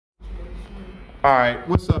All right,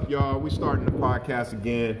 what's up, y'all? We starting the podcast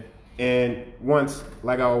again, and once,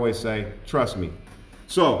 like I always say, trust me.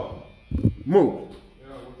 So, move.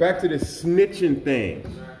 Back to the snitching thing.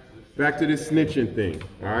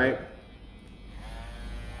 All right.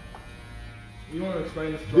 You want to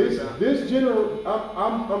explain the story? This general,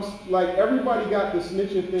 I'm like everybody got the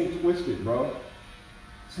snitching thing twisted, bro.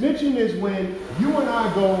 Snitching is when you and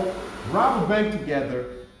I go rob a bank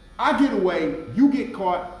together. I get away, you get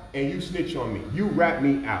caught, and you snitch on me. You rat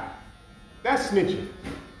me out. That's snitching,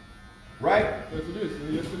 right? Yes, it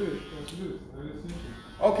is. Yes, it is. Yes, it is. That is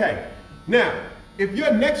snitching. Okay. Now, if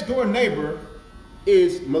your next door neighbor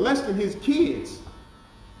is molesting his kids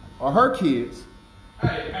or her kids,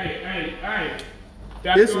 Hey.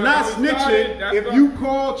 it's not snitching if you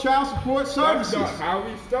call child support services. That's not how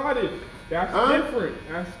we started. That's different.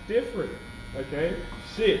 That's different. Okay?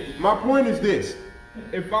 Shit. My point is this.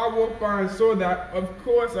 If I walk by and saw that, of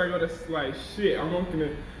course I gotta like shit. I'm not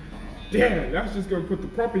gonna. Damn, that's just gonna put the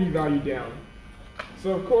property value down.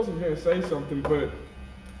 So of course I'm gonna say something. But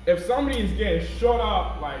if somebody is getting shot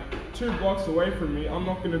up like 2 blocks away from me, I'm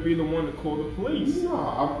not gonna be the one to call the police. No,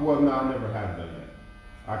 I never have done that.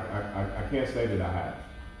 I can't say that I have.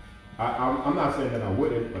 I'm not saying that I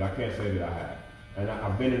wouldn't, but I can't say that I have. And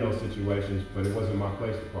I've been in those situations, but it wasn't my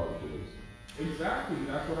place to call the police. Exactly,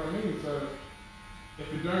 that's what I mean. So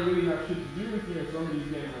if it don't really have shit to do with you, if somebody's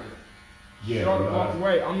getting like shot blocks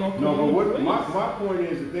away, I'm not calling the police. My point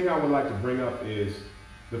is, the thing I would like to bring up is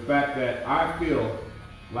the fact that I feel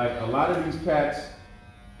like a lot of these cats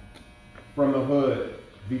from the hood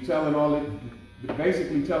be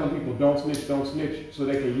basically telling people don't snitch, so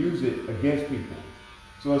they can use it against people.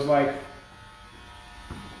 So it's like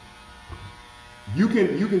you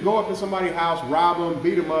can go up to somebody's house, rob them,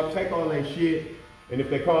 beat them up, take all their shit, and if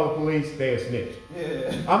they call the police, they a snitch.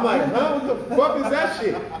 Yeah. I'm like, huh? What the fuck is that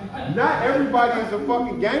shit? Not everybody is a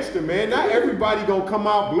fucking gangster, man. Not everybody gonna come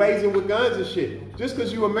out blazing with guns and shit. Just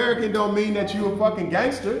because you American don't mean that you a fucking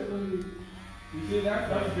gangster. You see,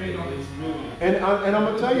 that's big on this movie. And I'm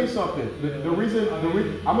gonna tell you something. The reason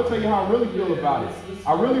I'm gonna tell you how I really feel about it.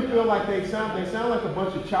 I really feel like they sound like a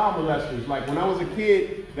bunch of child molesters. Like when I was a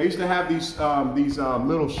kid, they used to have these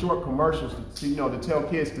little short commercials to tell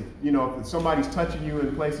kids to, if somebody's touching you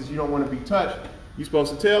in places you don't want to be touched, you're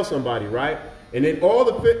supposed to tell somebody, right? And then all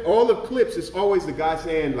the clips, it's always the guy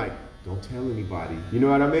saying like, don't tell anybody. You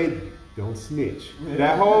know what I mean? Don't snitch.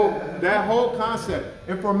 That whole concept.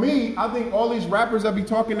 And for me, I think all these rappers that be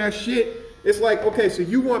talking that shit, it's like, okay, so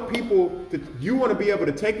you want to be able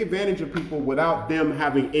to take advantage of people without them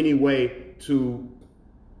having any way to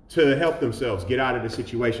help themselves get out of the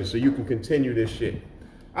situation so you can continue this shit.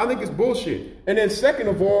 I think it's bullshit. And then second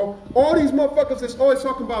of all these motherfuckers that's always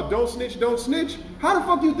talking about don't snitch, how the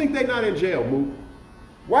fuck do you think they not in jail, Moo?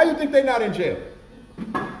 Why you think they not in jail?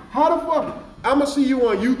 How the fuck? I'ma see you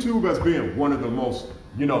on YouTube as being one of the most,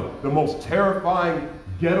 the most terrifying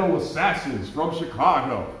ghetto assassins from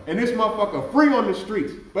Chicago. And this motherfucker free on the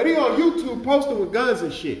streets. But he on YouTube posting with guns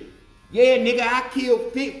and shit. Yeah, nigga, I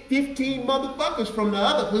killed 15 motherfuckers from the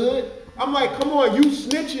other hood. I'm like, come on, you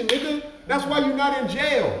snitching, nigga. That's why you not in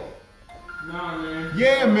jail. Nah, man.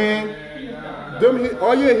 Yeah, man.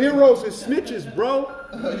 All your heroes is snitches, bro.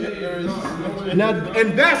 And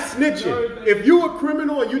that's snitching. If you a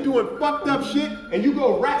criminal and you doing fucked up shit and you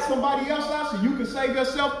go rat somebody else out so you can save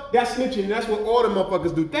yourself, that's snitching. That's what all the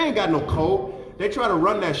motherfuckers do. They ain't got no code. They try to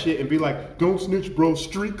run that shit and be like, don't snitch, bro,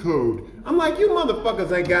 street code. I'm like, you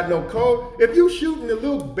motherfuckers ain't got no code. If you shooting the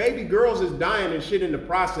little baby girls that's dying and shit in the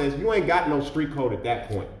process, you ain't got no street code at that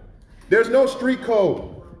point. There's no street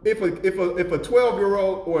code. If a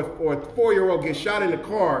 12-year-old or a 4-year-old gets shot in the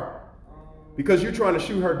car because you're trying to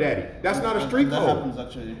shoot her daddy, that's not a street code. That happens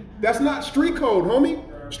actually. That's not street code, homie.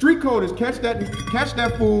 Street code is catch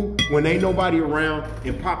that fool when ain't nobody around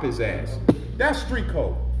and pop his ass. That's street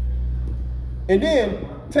code. And then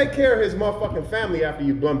take care of his motherfucking family after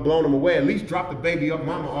you've blown him away. At least drop the baby up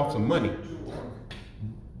mama off some money.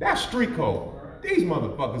 That's street code. These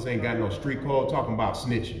motherfuckers ain't got no street code talking about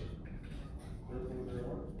snitching.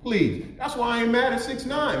 Please. That's why I ain't mad at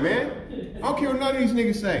 6ix9ine, man. I don't care what none of these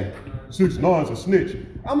niggas say. 6ix9ine's a snitch.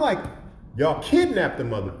 I'm like, y'all kidnapped the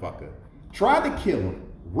motherfucker, tried to kill him,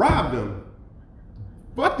 robbed him,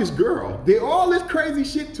 fucked this girl, did all this crazy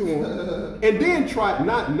shit to him, and then tried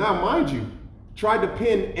to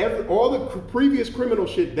pin all the previous criminal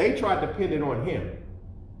shit, they tried to pin it on him.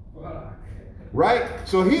 Right?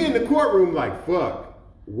 So he in the courtroom like, fuck.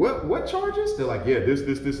 What charges? They're like, yeah, this,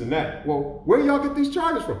 and that. Well, where y'all get these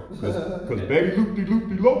charges from? Because baby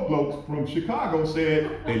loop-de-loop-de-lope from Chicago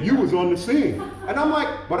said that you was on the scene. And I'm like,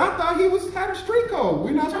 but I thought he had a street code.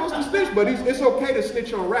 We're not supposed to snitch, but it's okay to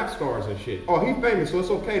snitch on rap stars and shit. Oh, he's famous, so it's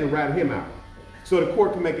okay to rat him out. So the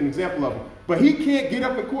court can make an example of him. But he can't get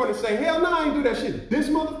up in court and say, hell no, I ain't do that shit. This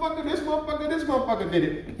motherfucker did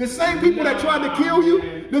it. The same people that tried to kill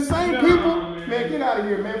you, the same people, man, get out of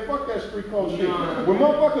here, man. Fuck that street code shit. When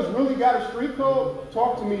motherfuckers really got a street code,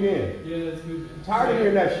 talk to me then. Yeah, that's good. Tired of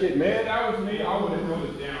hearing that shit, man. If that was me, I would have held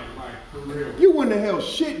it down, like, for real. You wouldn't have held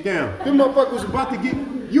shit down. Them motherfuckers was about to get,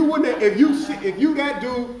 you wouldn't have, if you that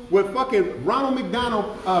dude with fucking Ronald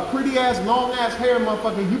McDonald, pretty ass, long ass hair,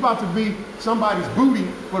 motherfucker, you about to be somebody's booty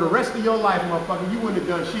for the rest of your life, motherfucker. You wouldn't have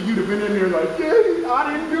done shit. You'd have been in there like, yeah,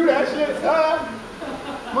 I didn't do that shit,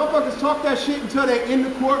 Motherfuckers talk that shit until they're in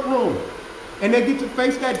the courtroom. And they get to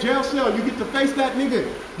face that jail cell. You get to face that nigga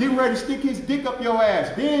getting ready to stick his dick up your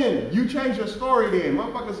ass. Then you change your story then.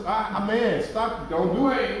 Motherfuckers, man, stop. Don't do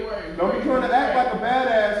it. Don't be trying to act like a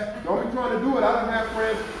badass. Don't be trying to do it. I don't have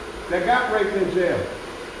friends that got raped in jail.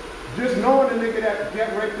 Just knowing the nigga that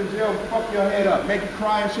got raped in jail fuck your head up. Make you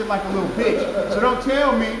cry and shit like a little bitch. So don't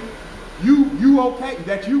tell me you okay,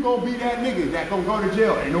 that you gonna be that nigga that gonna go to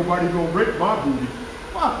jail. Ain't nobody gonna rape my booty.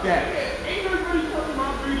 Fuck that. Ain't nobody touching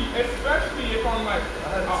my booty, especially if I'm like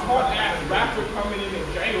a hot ass rapper coming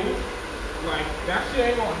in jail. Like, that shit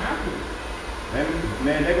ain't gonna happen.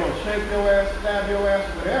 Man, they gonna shake your ass, stab your ass,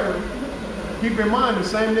 whatever. Keep in mind, the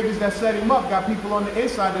same niggas that set him up got people on the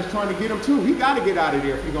inside that's trying to get him too. He gotta get out of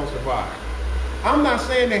there if he gonna survive. I'm not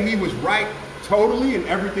saying that he was right totally in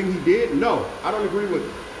everything he did. No, I don't agree with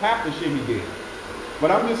half the shit he did.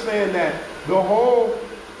 But I'm just saying that the whole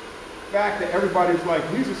fact that everybody's like,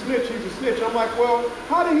 he's a snitch. I'm like, well,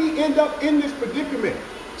 how did he end up in this predicament?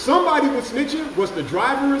 Somebody was snitching. Was the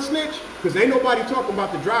driver a snitch? Because ain't nobody talking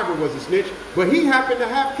about the driver was a snitch, but he happened to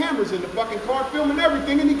have cameras in the fucking car filming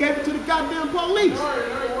everything, and he gave it to the goddamn police. No,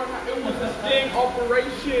 it was a sting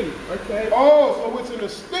operation, okay? Oh, so it's in a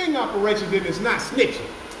sting operation, then it's not snitching.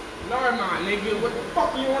 No, my nigga, what the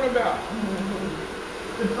fuck you on about?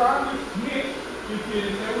 The driver snitched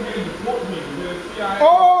because they were getting deported me to the CIA.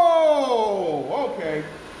 Oh, okay.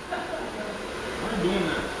 Why are you doing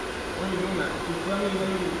that? Just let me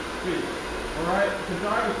speak. Alright? The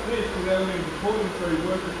driver snitched because they were getting deported him, so he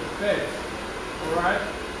worked with the feds. Alright?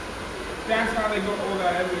 That's how they got all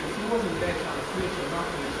that evidence. He wasn't there trying to snitch or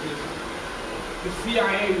nothing. The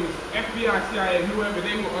CIA was, FBI, CIA, whoever,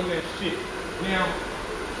 they were on that shit. Now,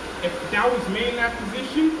 if that was me in that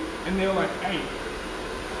position, and they were like, hey,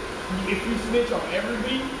 if you snitch on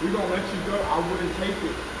everything, we're gonna let you go, I wouldn't take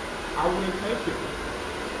it.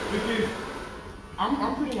 Because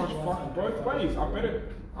I'm pretty much fucking both ways.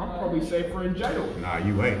 I'm probably safer in jail. Nah,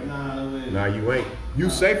 you ain't. Nah, you ain't. You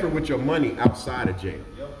safer with your money outside of jail.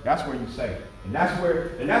 That's where you safe. And that's where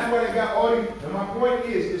they got all these. And my point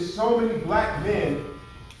is, there's so many black men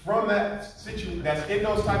from that's in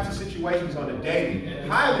those types of situations on a daily,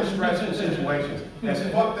 highly stressful situations, that's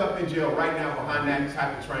fucked up in jail right now behind that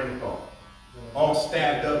type of train of thought. All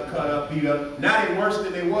stabbed up, cut up, beat up. Now they worse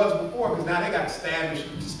than they was before, because now they got to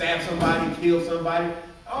stab somebody, kill somebody.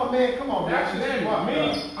 Oh man, come on, man.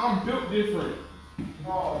 That's me. I'm built different.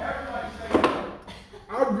 Oh, everybody say that.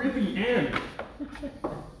 I really am.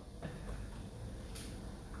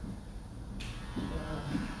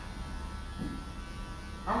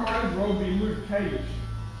 I might as well be Luke Cage.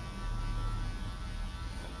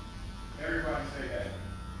 Everybody say that.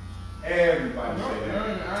 Everybody say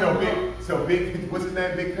that. So big, what's his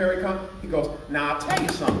name? Big Perry come. He goes, now I'll tell you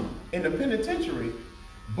something. In the penitentiary,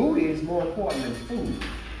 booty is more important than food.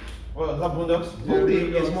 Well, that Boondocks?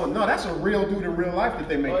 Booty is more. No, that's a real dude in real life that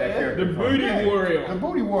they make that character. The booty warrior. The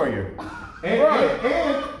booty warrior.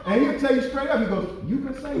 And he'll tell you straight up. He goes, you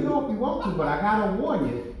can say no if you want to, but I gotta warn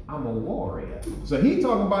you, I'm a warrior. So he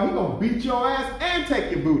talking about he gonna beat your ass and take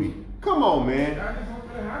your booty. Come on, man.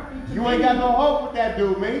 You ain't got no hope with that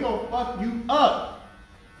dude, man. He gonna fuck you up.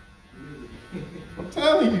 I'm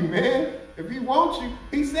telling you, man. If he wants you,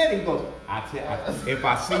 he said it. He goes, if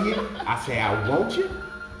I see you, I say I want you.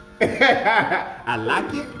 I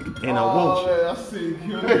like it and I want you. I see you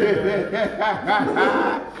killing me, man.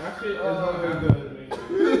 That shit is gonna happen.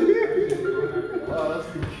 Oh, that's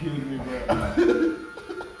killing me, bro.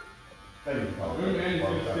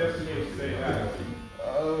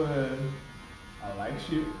 Oh man, I like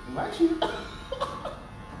shit.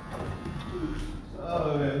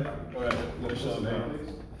 Oh man. Alright, let me show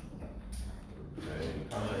them.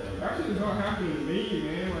 That shit is gonna happen to me,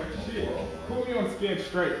 man. Like shit. Put me on Scared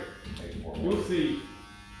Straight. You'll see.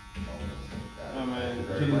 Oh man,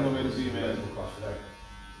 Kitty's no way to be, man.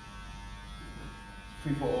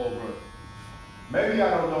 Free for all, bro. Maybe I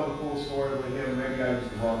don't know the full story with him. Maybe I used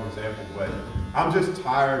the wrong example, but I'm just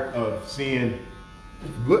tired of seeing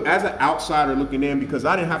look, as an outsider looking in, because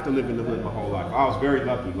I didn't have to live in the hood my whole life. I was very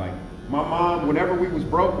lucky. Like my mom, whenever we was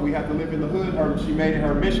broke and we had to live in the hood, she made it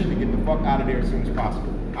her mission to get the fuck out of there as soon as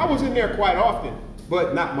possible. I was in there quite often,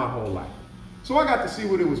 but not my whole life. So I got to see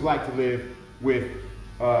what it was like to live with,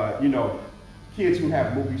 you know, kids who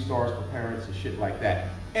have movie stars for parents and shit like that.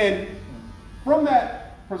 And from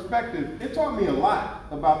that perspective, it taught me a lot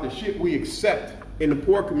about the shit we accept in the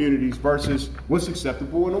poor communities versus what's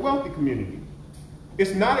acceptable in the wealthy community.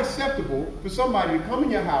 It's not acceptable for somebody to come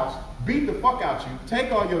in your house, beat the fuck out you,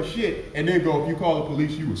 take all your shit, and then go, if you call the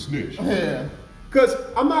police, you a snitch. Yeah. Because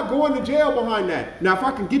I'm not going to jail behind that. Now, if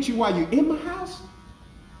I can get you while you're in my house,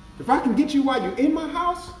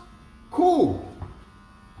 cool.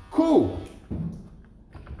 Cool.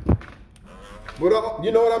 But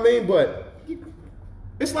you know what I mean? But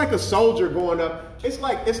it's like a soldier going up. It's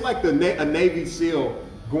like a Navy SEAL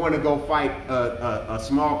going to go fight a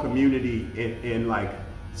small community in like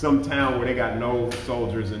some town where they got no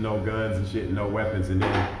soldiers and no guns and shit and no weapons, and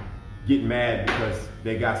then get mad because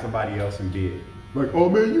they got somebody else in bed. Like, oh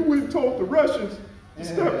man, you went and told the Russians to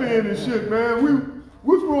step in and shit, man.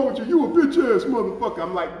 What's wrong with you? You a bitch ass motherfucker.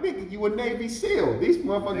 I'm like, nigga, you a Navy SEAL. These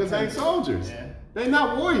motherfuckers ain't soldiers. Yeah. They're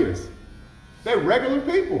not warriors. They're regular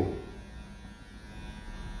people.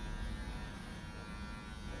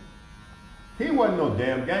 He wasn't no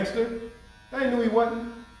damn gangster. They knew he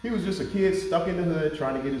wasn't. He was just a kid stuck in the hood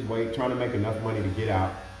trying to get his way, trying to make enough money to get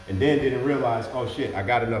out, and then didn't realize, oh shit, I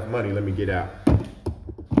got enough money, let me get out.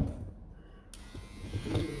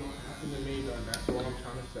 That's all I'm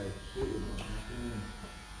trying to say.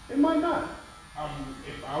 It might not.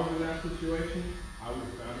 If I was in that situation, I would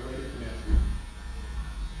have found a way to finesse it.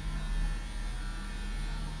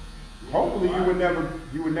 Hopefully you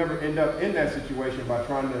would never end up in that situation by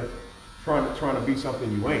trying to be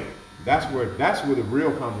something you ain't. That's where the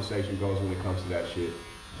real conversation goes when it comes to that shit.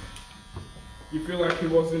 You feel like he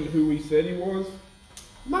wasn't who he said he was?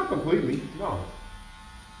 Not completely, no.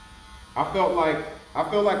 I felt like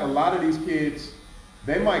a lot of these kids,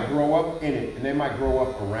 they might grow up in it and they might grow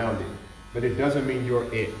up around it, but it doesn't mean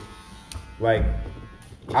you're it. Like,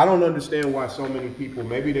 I don't understand why so many people,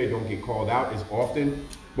 maybe they don't get called out as often,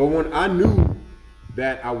 but when I knew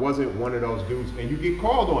that I wasn't one of those dudes, and you get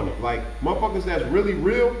called on it, like motherfuckers that's really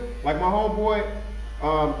real, like my homeboy,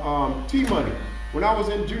 T-Money. When I was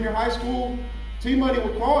in junior high school, T-Money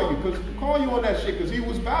would call you on that shit, because he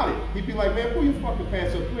was about it. He'd be like, man, pull your fucking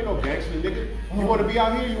pants up. You ain't no gangster, nigga. You want to be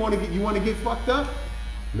out here? You want to get fucked up?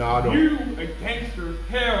 No, I don't. You a gangster?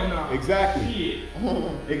 Hell no. Exactly. Shit.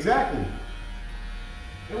 Exactly.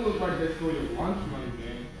 It was like they stole your lunch money,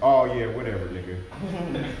 man. Oh yeah, whatever, nigga.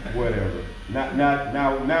 Whatever.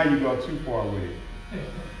 Now you go too far with it.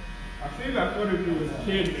 I seen that footage when you was a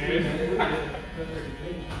kid, man.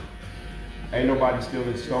 Ain't nobody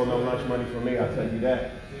stole no lunch money from me, I'll tell you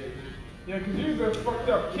that. Yeah, cause you was a fucked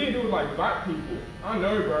up kid who was like black people. I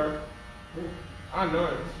know it, bro. I know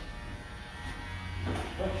it.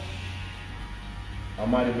 I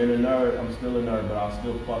might have been a nerd, I'm still a nerd, but I'll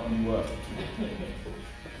still fuck you up.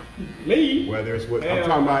 Me? Whether it's with, I'm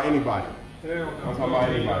talking about anybody. Hell no. I'm talking about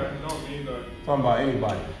anybody. No, me either. Talking about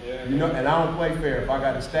anybody. Yeah. You know, and I don't play fair. If I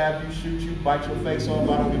got to stab you, shoot you, bite your face off,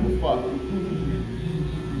 I don't give a fuck.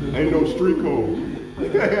 Ain't no street code.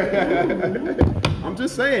 I'm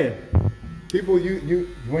just saying. People,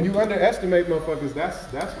 when you underestimate motherfuckers,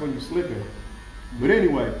 that's when you slipping. But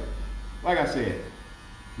anyway, like I said,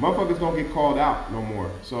 motherfuckers don't get called out no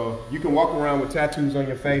more. So you can walk around with tattoos on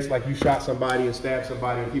your face like you shot somebody and stabbed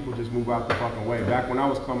somebody, and people just move out the fucking way. Back when I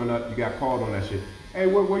was coming up, you got called on that shit. Hey,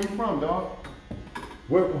 where you from, dog?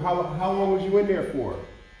 How long was you in there for?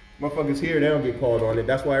 Motherfuckers here, they don't get called on it.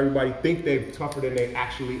 That's why everybody think they're tougher than they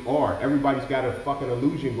actually are. Everybody's got a fucking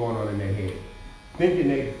illusion going on in their head, thinking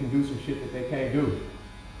they can do some shit that they can't do.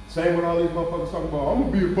 Same with all these motherfuckers talking about, I'm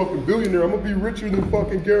gonna be a fucking billionaire, I'm gonna be richer than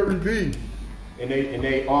fucking Gary Vee. And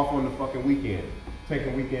they off on the fucking weekend,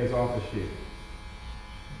 taking weekends off and shit.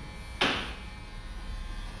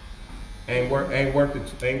 Ain't worked a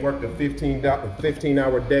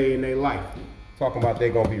 15-hour day in their life. Talking about they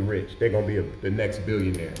gonna be rich, they gonna be the next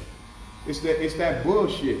billionaire. It's that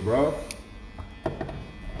bullshit, bro.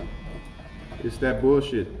 It's that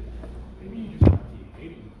bullshit.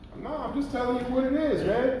 No, I'm just telling you what it is,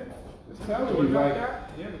 man. Just telling you, like.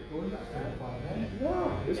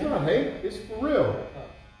 No, it's not hate. It's for real.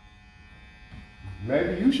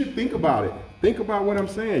 Maybe you should think about it. Think about what I'm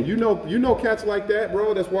saying. You know cats like that,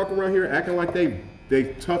 bro, that's walking around here acting like they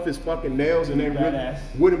tough as fucking nails and they really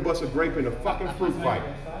wouldn't bust a grape in a fucking fruit fight.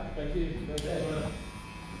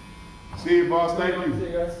 See you, boss. Thank you.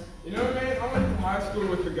 You know, man, I went to high school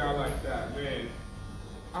with a guy like that, man.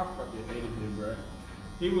 I fucking hated him, bro.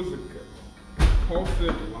 He was a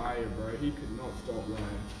compulsive liar, bro. He could not stop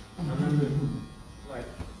lying. I remember, like,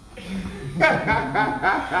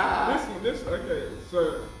 okay,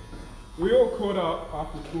 so we all caught up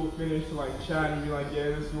after school finished, like, chat and be like, yeah,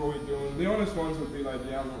 this is what we're doing. The honest ones would be like,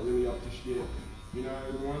 yeah, I'm not really up to shit. You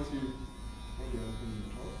know, the ones who,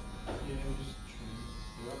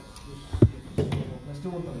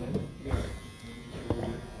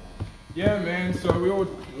 yeah, man, so we all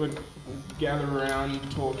would gather around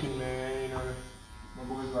talking, man, you know. My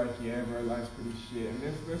boy's like, yeah, bro, life's pretty shit. And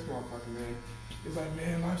this motherfucker, man, he's like,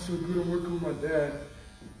 man, life's so good, I'm working with my dad.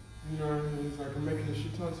 You know, and he's like, I'm making a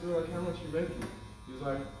shit ton. So we're like, how much you making? He's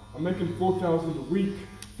like, I'm making $4,000 a week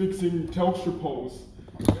fixing Telstra poles.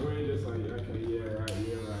 And we're just like, okay, yeah, right.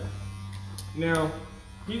 Now,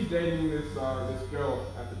 he's dating this girl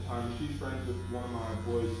at the time. She's friends with one of my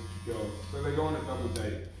boys' girls. So they go on a double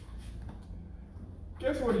date.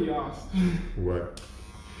 Guess what he asked? What?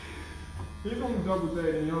 He's on the double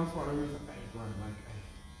date and he asked one of them, hey, bro, like, hey,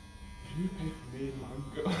 can you pay for me and my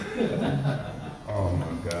girl? Oh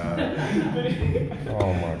my God.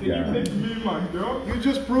 Oh my Can you pay for me and my girl? You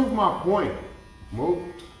just proved my point. Move.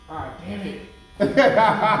 Ah, damn it.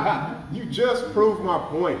 You just proved my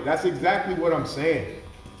point. That's exactly what I'm saying.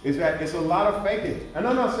 Is that it's a lot of fakers. And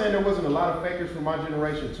I'm not saying there wasn't a lot of fakers from my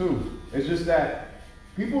generation too. It's just that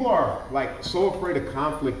people are like so afraid of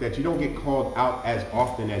conflict that you don't get called out as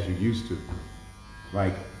often as you used to.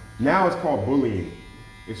 Like now it's called bullying.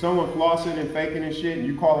 If someone flossing and faking and shit and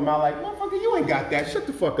you call them out like, motherfucker, you ain't got that. Shut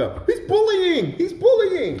the fuck up. He's bullying. He's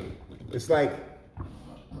bullying. It's like,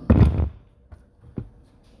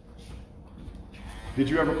 did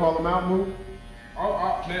you ever call him out, Moo?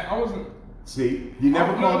 Man, I wasn't. See, you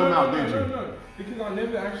never called him out, did you? No, because I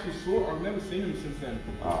never actually I've never seen him since then.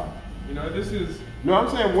 You know, this is. No, I'm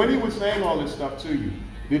saying when he was saying all this stuff to you,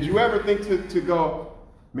 did you ever think to go,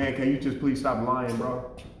 man, can you just please stop lying,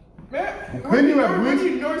 bro? Man, Couldn't you have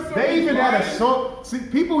they even lying? had a song. See,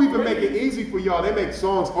 people even make it easy for y'all. They make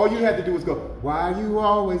songs. All you had to do was go, why you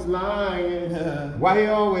always lying? Why you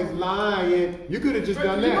always lying? You could have just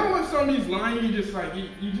done that. You know when somebody's lying, you just like,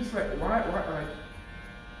 why, like,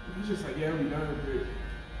 you're just like, yeah, we know it.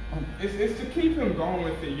 It's to keep him going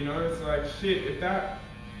with it, you know? It's like, shit,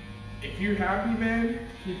 if you're happy, man,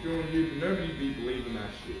 keep doing you, but nobody be believing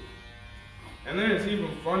that shit. And then it's even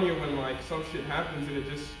funnier when, like, some shit happens and it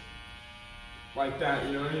just, like that,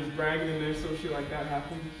 you know, and he's bragging and then some shit like that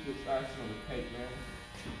happens, it's just icing on the cake, man.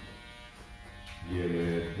 Yeah,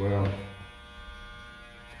 man. Well,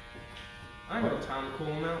 I ain't got time to call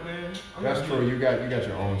him out, man. that's true. You got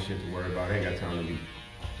your own shit to worry about. I ain't got time to be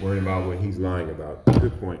worrying about what he's lying about.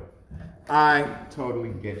 Good point. I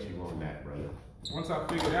totally get you on that, brother. Once I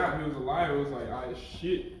figured out he was a liar, it was like, ah,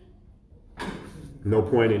 shit. No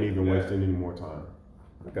point in even wasting any more time.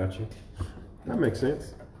 I got you. That makes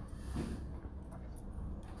sense.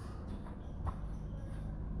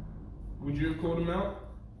 Would you have called him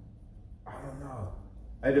out? I don't know.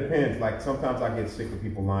 It depends. Like sometimes I get sick of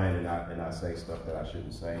people lying and I say stuff that I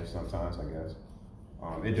shouldn't say. Sometimes I guess.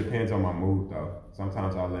 It depends on my mood though.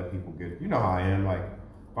 Sometimes I'll let people get. You know how I am. Like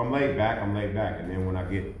if I'm laid back, I'm laid back, and then when I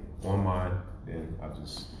get on mine, then I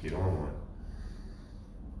just get on one.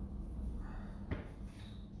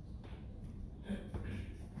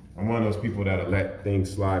 I'm one of those people that'll let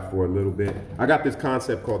things slide for a little bit. I got this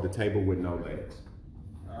concept called the table with no legs.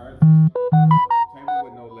 Alright. The table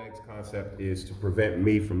with no legs concept is to prevent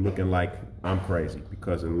me from looking like I'm crazy.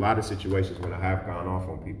 Because in a lot of situations when I have gone off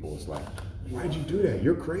on people, it's like, why did you do that?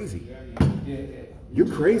 You're crazy. You're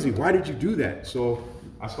crazy. Why did you do that? So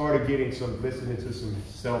I started listening to some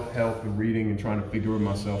self-help and reading and trying to figure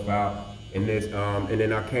myself out. And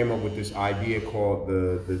then I came up with this idea called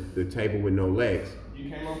the table with no legs. You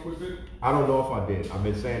came up with it? I don't know if I did. I've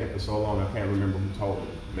been saying it for so long I can't remember who told me.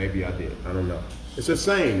 Maybe I did. I don't know. It's a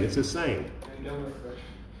saying. It's a saying.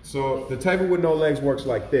 So the table with no legs works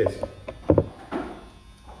like this.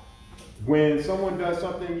 When someone does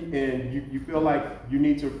something and you feel like you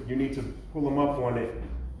need to pull them up on it,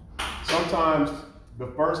 sometimes the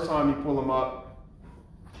first time you pull them up,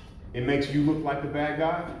 it makes you look like the bad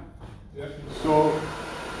guy. So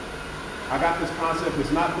I got this concept.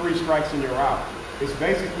 It's not 3 strikes and you're out. It's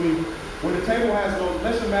basically when the table has no.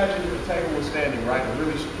 Let's imagine if the table was standing right, a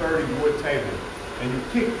really sturdy wood table, and you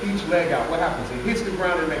kick each leg out. What happens? It hits the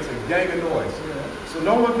ground and makes a gang of noise. So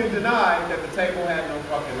no one can deny that the table had no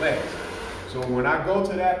fucking legs. So when I go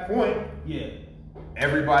to that point,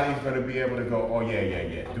 everybody's gonna be able to go, oh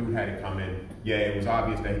yeah. Dude had to come in. Yeah, it was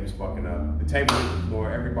obvious that he was fucking up. The table hit the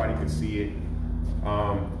floor. Everybody could see it.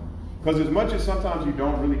 Because as much as sometimes you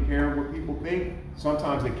don't really care what people think,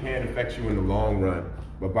 sometimes it can affect you in the long run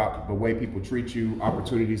about the way people treat you,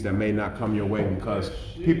 opportunities that may not come your way because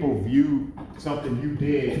people view something you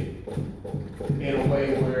did in a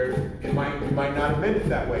way where you might not have meant it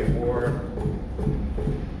that way, or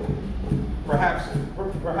perhaps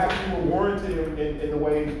you were warranted in the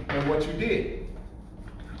way in what you did.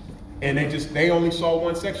 And they only saw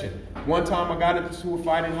one section. One time I got into a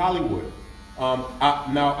fight in Hollywood.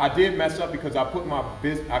 Now I did mess up because I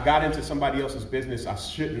got into somebody else's business I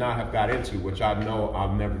should not have got into, which I know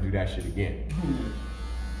I'll never do that shit again.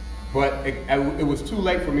 But it was too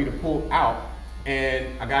late for me to pull out, and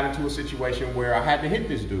I got into a situation where I had to hit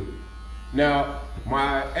this dude. Now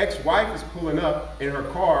my ex-wife is pulling up in her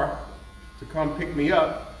car to come pick me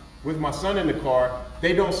up with my son in the car.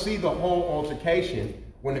 They don't see the whole altercation.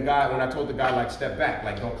 When I told the guy, like, step back,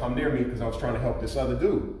 like, don't come near me because I was trying to help this other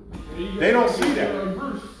dude. They don't see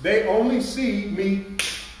that. They only see me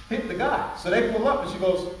hit the guy. So they pull up and she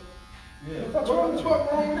goes, what's wrong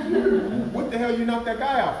with you? What the hell you knocked that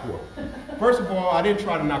guy out for? First of all, I didn't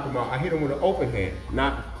try to knock him out. I hit him with an open hand,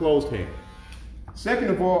 not a closed hand.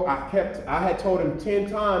 Second of all, I had told him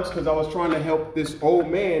 10 times because I was trying to help this old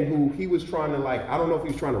man who he was trying to, like, I don't know if he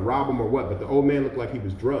was trying to rob him or what, but the old man looked like he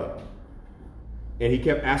was drugged. And he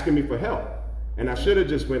kept asking me for help. And I should have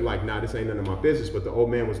just went like, nah, this ain't none of my business. But the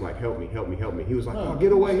old man was like, help me, help me, help me. He was like, oh,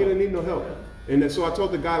 get away, he didn't need no help. And then, so I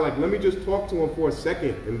told the guy, like, let me just talk to him for a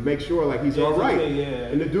second and make sure like he's all right.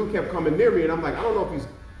 And the dude kept coming near me and I'm like, I don't know if he's,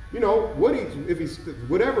 you know, if he's,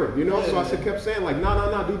 whatever, you know? So I kept saying like,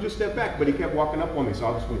 nah, dude, just step back. But he kept walking up on me. So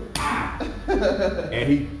I just went, ah. And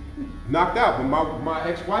he knocked out. But my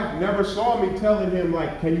ex-wife never saw me telling him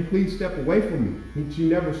like, can you please step away from me? She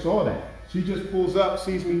never saw that. She just pulls up,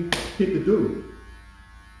 sees me hit the dude,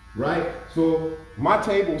 right? So my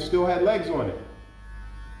table still had legs on it.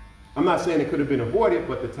 I'm not saying it could have been avoided,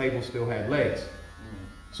 but the table still had legs.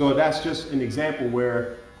 So that's just an example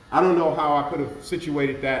where I don't know how I could have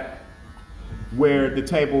situated that where the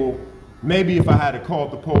table, maybe if I had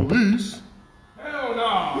called the police. Hell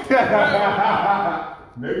no.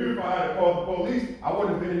 Maybe if I had called the police, I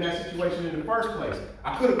wouldn't have been in that situation in the first place.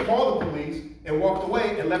 I could have called the police and walked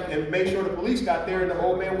away and left and made sure the police got there and the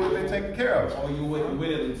old man would have been taken care of. Oh, you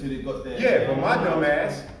waited until they got there. Yeah, but my dumb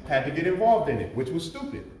ass had to get involved in it, which was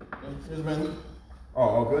stupid. Oh,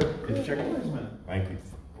 all good? Did you check it? Thank you.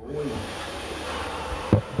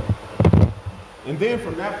 And then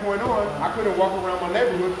from that point on, I couldn't walk around my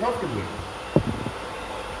neighborhood comfortably.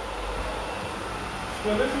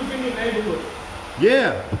 So this was in your neighborhood?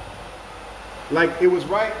 Yeah. Like, it was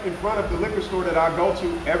right in front of the liquor store that I go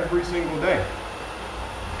to every single day.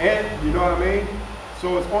 And, you know what I mean?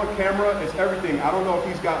 So it's on camera, it's everything. I don't know if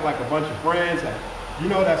he's got like a bunch of friends that, you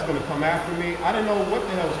know, that's gonna come after me. I didn't know what the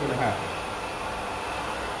hell's gonna happen.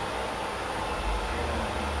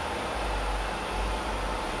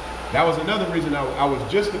 That was another reason I was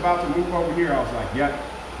just about to move over here. I was like, yep,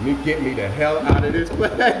 get me the hell out of this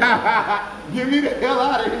place. Get me the hell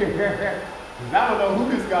out of here. I don't know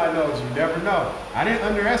who this guy knows. You never know. I didn't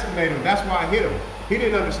underestimate him. That's why I hit him. He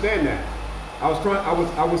didn't understand that. I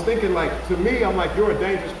was thinking like, to me, I'm like, you're a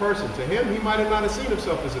dangerous person. To him, he might have not have seen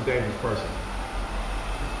himself as a dangerous person.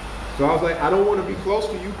 So I was like, I don't want to be close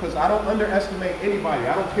to you because I don't underestimate anybody.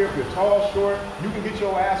 I don't care if you're tall, short. You can get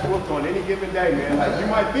your ass whooped on any given day, man. Like, you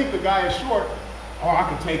might think the guy is short. Oh, I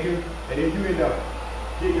can take him. And then you end up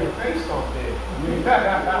getting your face stomped in.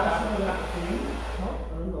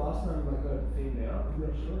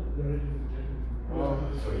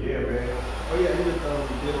 So yeah, man. Oh yeah, he was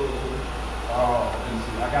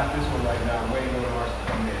I got this one right now. I'm waiting on ours to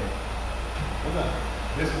come in. What's that?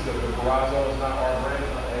 This is the Corazzo. It's not our brand.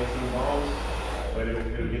 It's not the 18 bones, but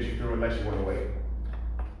it'll get you through unless you want to wait.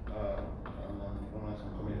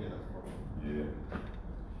 Yeah.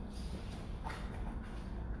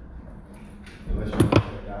 Unless you want to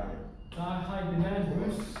check out here. High demand,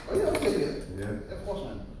 Bruce. Oh yeah, okay, Yeah. Of course,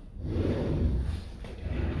 man.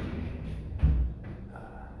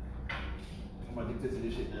 I'm addicted to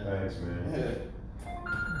this shit now. Thanks, man. Yeah.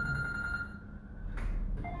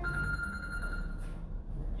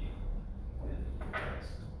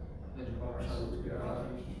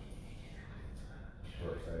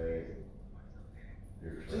 Short fade.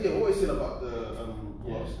 So yeah, what is it about the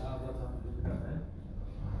gloves?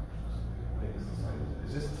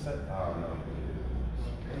 Is this the set? Oh no.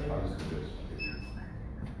 I'll just do this.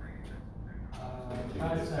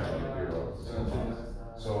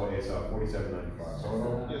 So it's $47.95. So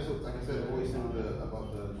Yeah, so like I said, what is it about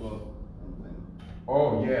the glove?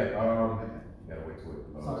 oh yeah. Gotta wait till it.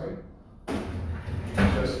 Sorry.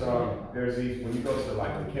 Just there's these when you go to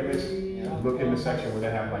like the chemist, look in the section where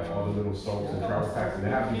they have like all the little soaps and travel packs, and they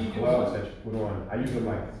have these gloves that you put on. I use them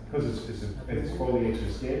like because it exfoliates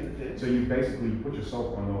your skin. So you basically put your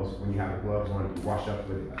soap on those when you have the gloves on. You wash up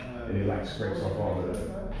with it, and it like scrapes off all the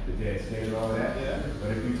dead skin and all that.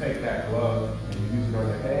 But if you take that glove and you use it on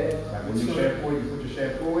your head, like when you shampoo, you put your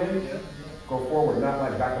shampoo in. Go forward, not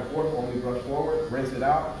like back and forth. Only brush forward. Rinse it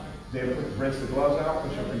out. Then rinse the gloves out,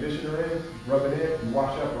 put your conditioner in, rub it in, you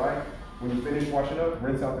wash up, right? When you finish washing up,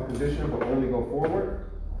 rinse out the conditioner, but only go forward.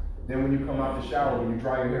 Then when you come out the shower, when you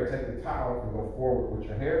dry your hair, take the towel and go forward with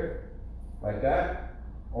your hair, like that,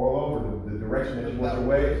 all over the direction that you want your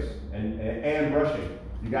waves, and brushing.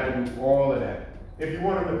 You gotta do all of that. If you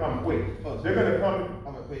want them to come quick, they're gonna come.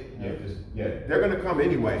 I'm gonna wait. They're gonna come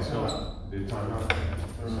anyway, so the time out.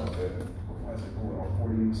 Why is it going on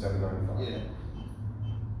 47.95? Yeah.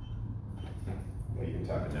 You can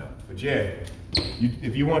type it now. But yeah,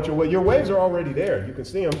 if you want your waves are already there. You can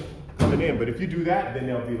see them coming in. But if you do that, then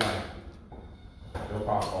they'll be like, they'll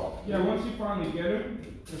pop off. Yeah, once you finally get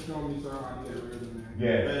them, it's gonna be so hard to get rid of them.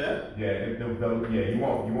 Yeah. You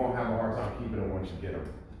won't have a hard time keeping them once you get them.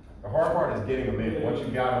 The hard part is getting them in. Once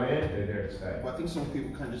you got them in, they're there to stay. Well, I think some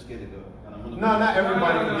people can't just get it though. No, not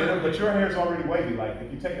everybody can get them, but your hair's already wavy. Like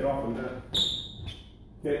if you take it off,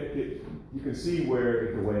 you can see where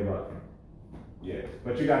it can wave up. Yeah,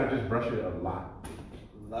 but you gotta just brush it a lot.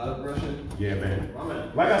 A lot of brushing? Yeah, man.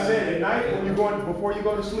 Like I said, at night when before you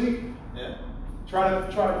go to sleep, try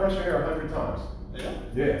to brush your hair 100 times.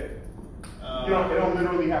 Yeah. It don't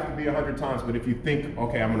literally have to be 100 times, but if you think,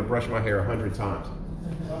 okay, I'm gonna brush my hair 100 times.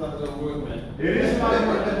 Sounds like a little work, man. It is a lot of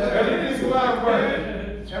work. It is a lot of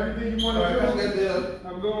work. Everything you want to do.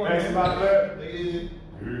 I'm going. Thanks a lot, man. Take it easy.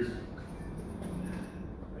 Peace.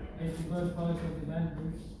 Thank you for the part of the man,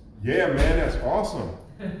 Bruce. Yeah, man, that's awesome.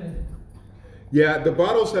 Yeah, the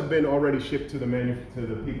bottles have been already shipped to the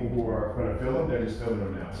people who are going to fill them. They're just filling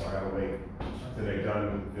them now, so I gotta wait till they're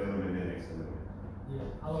done with filling and then they fill them. Yeah,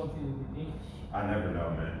 how long do you think? I never know,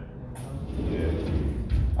 man. Yeah,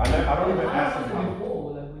 I don't even ask them.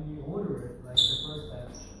 Before, like when you order it, like the first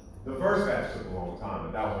batch. The first batch took a long time,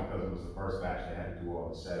 but that was because it was the first batch. They had to do all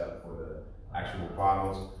the setup for the actual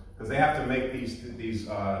bottles because they have to make these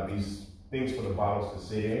things for the bottles to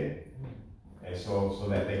sit in, and so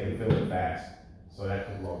that they can fill it fast. So that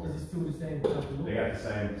took longer. Is it still the same type of look? They got the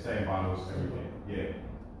same bottles, everything. Yeah.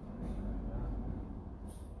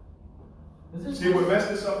 See, what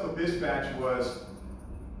messed us up with this batch was,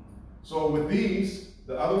 so with these,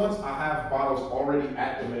 the other ones, I have bottles already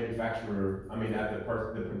at the manufacturer. I mean, at the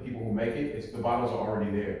people who make it. The bottles are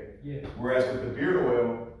already there. Yeah. Whereas with the beard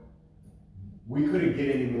oil, we couldn't get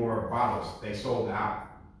any more bottles. They sold out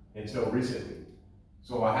until recently.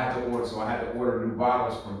 So I had to order new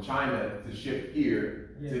bottles from China to ship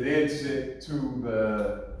here to then send to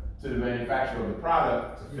the manufacturer of the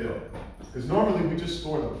product to fill. Because normally we just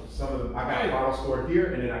store them. I got bottles stored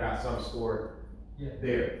here and then I got some stored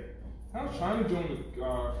there. How's China doing with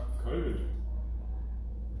COVID?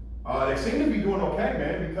 They seem to be doing okay,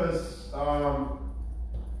 man, because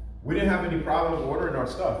we didn't have any problems ordering our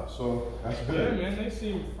stuff, so that's good. Yeah, man, they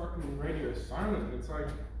seem fucking radio silent. It's like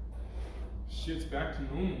shit's back to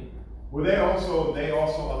normal. Well, they also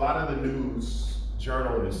a lot of the news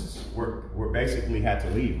journalists were basically had to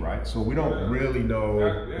leave, right? So we don't really know.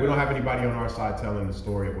 We don't have anybody on our side telling the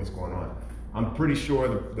story of what's going on. I'm pretty sure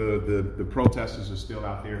the protesters are still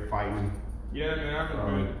out there fighting. Yeah, man, I haven't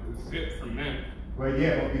heard a zip from them. But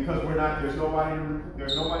yeah, but because we're not, there's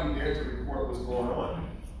nobody there to report what's going on.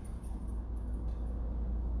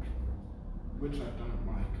 Which I don't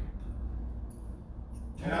like.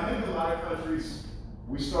 And I think a lot of countries,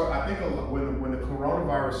 when the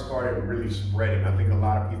coronavirus started really spreading, I think a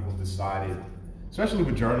lot of people decided, especially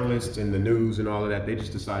with journalists and the news and all of that, they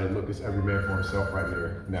just decided, look, it's every man for himself right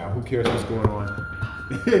there. Now, who cares what's going on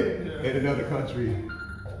in another country?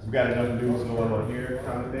 We got enough news going on here,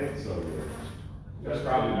 kind of thing. So that's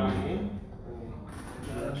probably not me.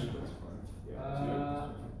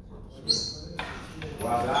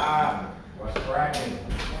 Voila! What's cracking?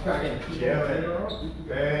 Chilling.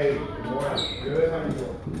 Hey, good morning. Good. How you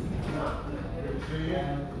doing? Good to see you.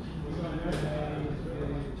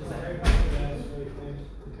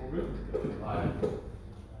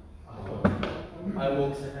 I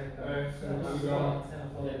will.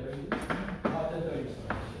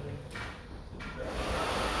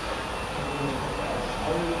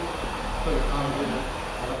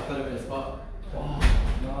 Put him in a spot. Oh,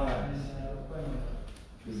 nice.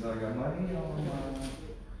 Because I got money on my...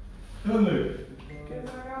 Hello. Because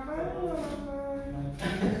I got money on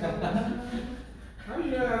my... How do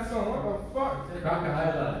you know that song? What the fuck? Cracker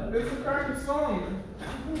Highlight. It's a cracker song.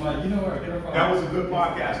 But you know where I get it from. That was a good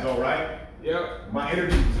podcast though, right? Yep. My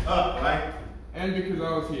energy was up, right? And because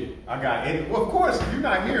I was here. I got it. Well, of course, if you're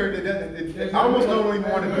not here, I almost don't even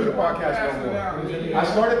want to do the podcast no more. I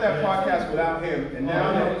started that podcast without him, and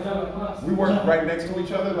now that we work right next to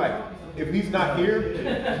each other, like, if he's not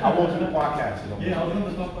here, I won't do the podcast no more. Yeah, I was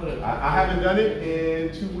gonna talk about it. I haven't done it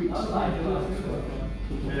in 2 weeks.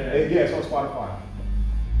 Yeah, it's on Spotify.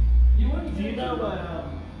 Do you know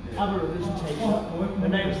other religion teacher? Her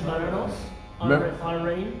name's Marinos.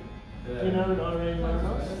 Irene. Do you know Irene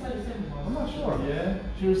Marinos? I'm not sure. Yeah.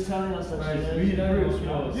 She was telling us that she knows We know Bruce who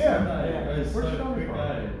Willis. Yeah. Where's Where's she coming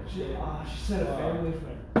from? She said a family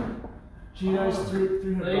friend. She knows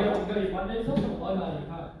through her brother.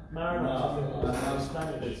 Marinos is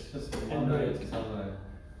Spanish. It's just And one Greek.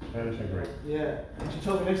 Spanish and Greek. Yeah. And she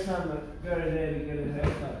told me next time I go there to get a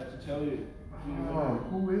haircut, to tell you.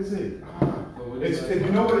 Who is it? It's,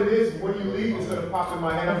 you know what it is? When you leave, it's gonna pop in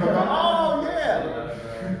my head. I'm gonna go, oh yeah.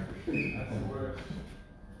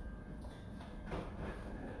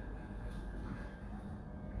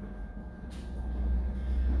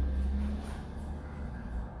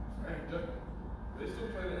 They still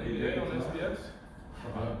play the NBA on SBS?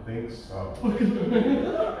 I think so.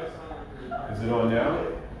 Is it on now?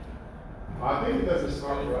 I think it doesn't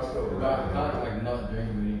start for us though. Not during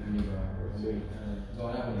the week when you go out.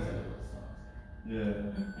 Going out when you say Yeah.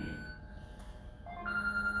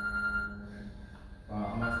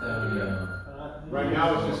 I'm not staying on the Right now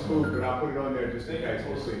it's just food, but I'll put it on there just in case.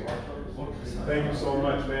 We'll see. Thank you so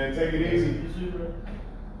much, man. Take it easy.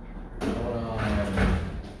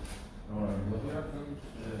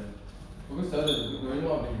 Because sodas, the reason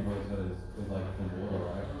why I'm drinking boy sodas is like from water,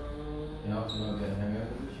 right? You know, so you don't get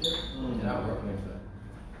hangovers and shit. And I work next day.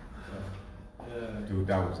 Dude,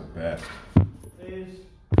 that was the best. Is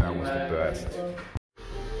That was the best.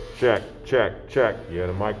 Check, check, check. Yeah,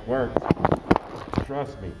 the mic works.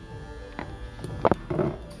 Trust me.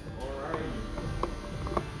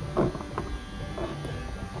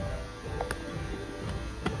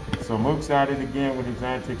 So Mook's at it again with his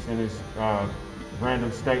antics and his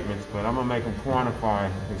random statements, but I'm gonna make him quantify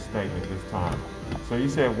his statement this time. So you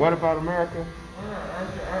said, what about America? I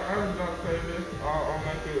was gonna say this. I'll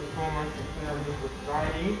make it so much in terms of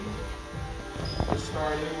society.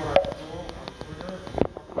 Starting what I saw on Twitter,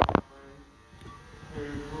 who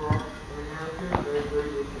grew up in America, they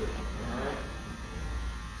agree with it. Alright?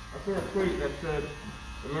 I saw a tweet that said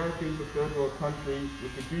America is a third world country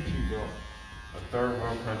with a Gucci belt. A third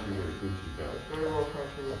world country with a Gucci belt. A third world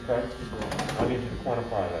country with a Okay. Gucci belt. I need you to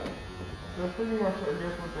quantify that. So pretty much I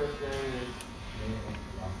guess what they're saying is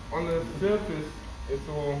on the surface it's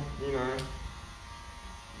all, you know,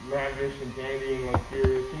 lavish and dandy and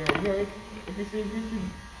luxurious. You know, if you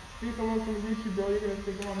see someone from Gucci belt, you're gonna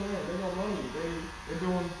think, oh man, they got money. They're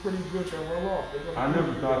doing pretty good. They're well off. I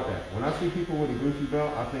never thought that. When I see people with a Gucci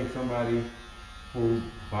belt, I think somebody who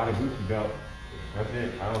bought a Gucci belt. That's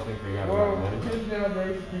it. I don't think they got a lot Well, of money. kids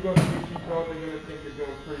nowadays, if you go to Gucci belt, they're gonna think you're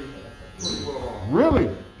doing pretty well off. Really?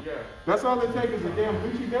 Yeah. That's all they take is a damn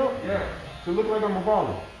Gucci belt Yeah. to look like I'm a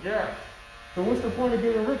baller. Yeah. So what's the point of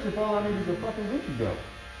getting rich if all I need is a fucking Gucci belt?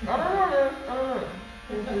 I don't know, man. I don't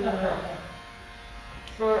know.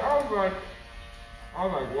 So I was like,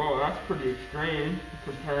 whoa, that's pretty extreme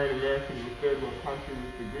comparing America to a third world country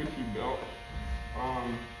with the Gucci belt.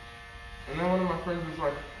 And then one of my friends was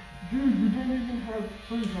like, dude, we don't even have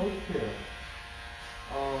free healthcare.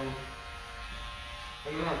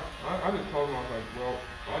 And then I just told him, I was like, well,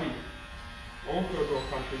 buddy, all third world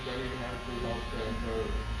countries don't even have free healthcare, so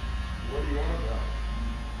what do you want about?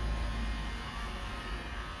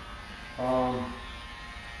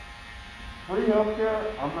 Free healthcare,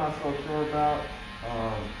 I'm not so sure about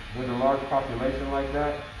with a large population like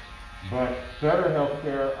that, but better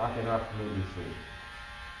healthcare, I can absolutely see.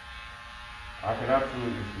 I can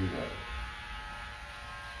absolutely see that.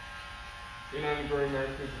 You're not agreeing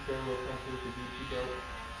America is a third world country with a Gucci belt?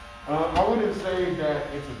 I wouldn't say that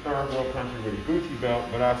it's a third world country with a Gucci belt,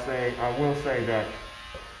 but I will say that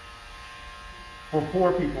for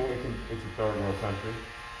poor people, it's a third world country.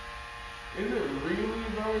 Is it really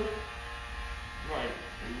though? Like,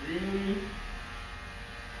 really?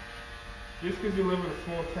 Just because you live in a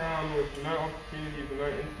small town with no opportunities and no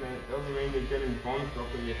internet doesn't mean you're getting bombs up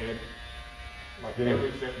in your head like Yeah.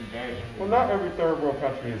 every second day. Well, not every third world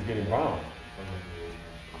country is getting bombed.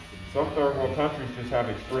 Some third world countries just have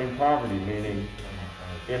extreme poverty, meaning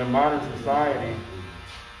in a modern society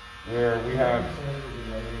where we have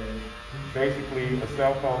basically a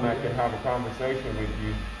cell phone that can have a conversation with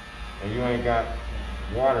you and you ain't got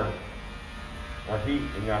water, or heat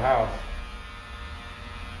in your house.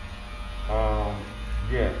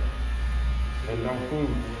 Yeah. And no food.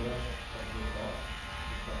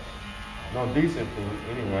 No decent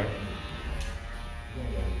food, anyway.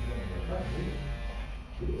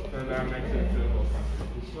 So that makes it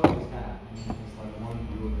simple.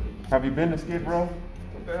 Have you been to Skid Row?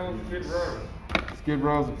 What the hell is Skid Row? Skid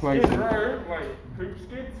Row's a place. Skid Row? Like poop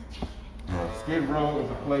skids? No, Skid Row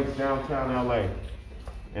is a place downtown LA.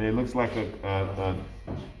 And it looks like a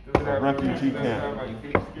Does it have refugee does it have, camp.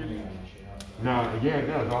 like poop skids? No, yeah, it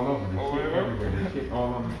does, all over. All There's shit over? everywhere. There's shit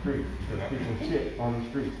all on the streets. Because people shit on the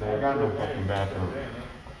streets. They ain't got no fucking bathroom.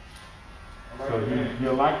 So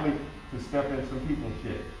you're likely to step in some people's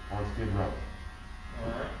shit on Skid Row.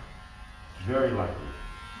 Alright. Very likely.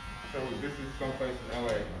 So this is someplace in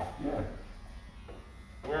LA. Yeah.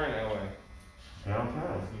 Where in LA?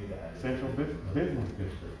 Downtown. Central Business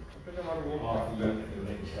District. I think I might have walked past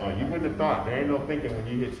that. Oh, you wouldn't have thought. There ain't no thinking when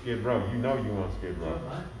you hit Skid Row. You know you on Skid Row.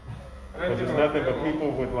 Because there's nothing but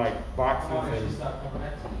people with like boxes and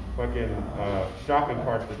fucking shopping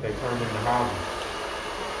carts that they turn into houses.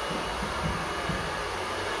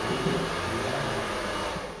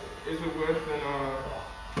 Is it worse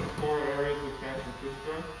than poor areas of San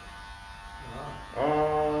Francisco?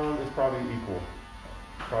 It's probably equal.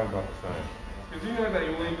 Probably about the same. Because you know they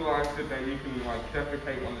legalized it that you can like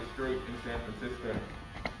defecate on the street in San Francisco.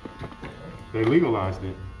 They legalized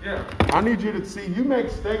it. Yeah. I need you to see. You make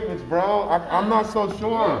statements, bro. I'm not so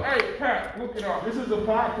sure. Look, hey, Pat, look it up. This is a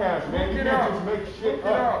podcast, man. Look You it can't up. just make shit Look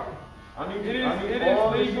it up. up. I need, It is- I need it is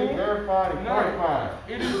all this legal. shit verified and No, qualified.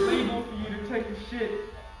 it is legal for you to take a shit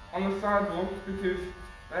on the sidewalk because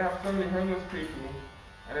they have so many homeless people,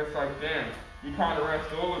 and it's like, damn, you can't arrest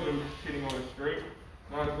all of them for shitting on the street.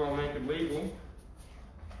 Might as well make it legal.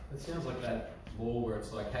 It sounds like that law where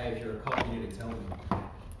it's like, hey, if you're a cop, you need to tell me.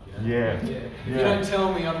 You know? Yeah. If Yeah. you don't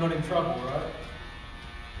tell me, I'm not in trouble, right?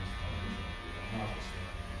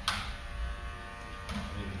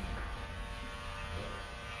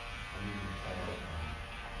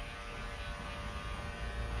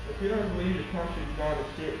 If you don't believe the country's gone to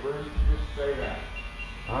shit, Bruce, just say that.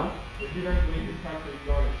 Huh? If you don't believe the country's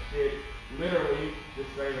gone to shit, literally, just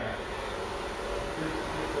say that.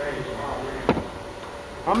 Just say, oh man.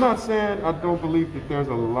 I'm not saying I don't believe that there's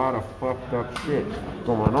a lot of fucked up shit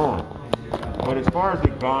going on. But as far as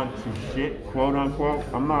it gone to shit, quote unquote,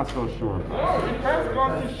 I'm not so sure. Oh, it has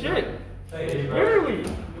gone to shit. Literally.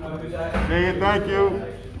 Say it, thank you.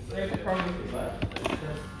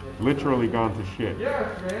 Literally gone to shit.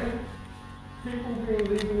 Yes, man. People being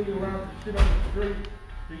legally allowed to shit on the street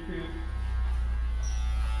because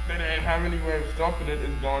they didn't have any way of stopping it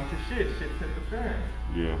is gone to shit. Shit's hit the fan.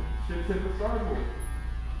 Yeah. Shit's hit the sidewalk.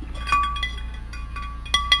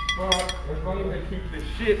 But as long as they keep the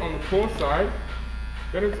shit on the poor side,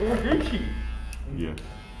 then it's all Gucci. Yeah.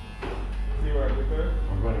 See what I did there?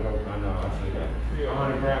 I'm gonna go, I know, I see that. Yeah. I'm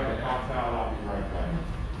gonna grab the hot towel, I'll be right back.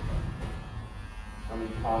 I mean,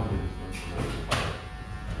 positive information.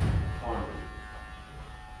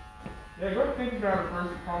 Yeah, go think about it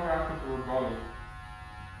first and come back with the rebuttal.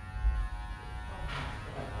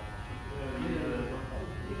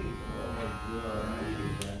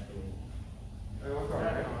 Hey, what's up,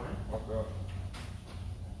 man? What's up?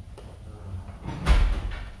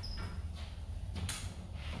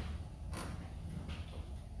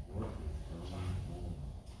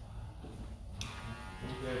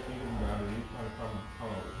 He's there thinking about it. He's trying to come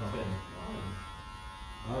up with something.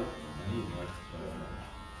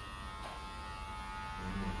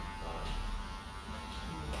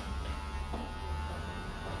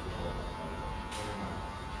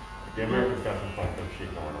 Yeah, America's got some fucked up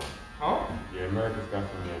shit going on. Huh? Yeah, America's got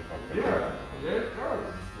some real fucked up Yeah, yeah, it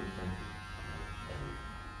does.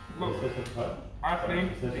 Look, I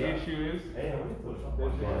think the issue is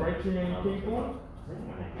there's just way too many people,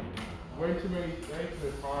 way too many states,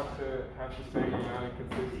 and it's hard to have the same amount of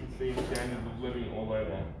consistency and standards of living all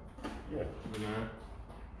over. Yeah. You know?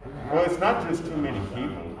 Well, it's not just too many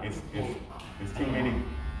people. It's too many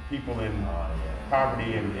people in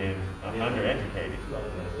poverty and undereducated.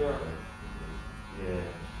 Yeah.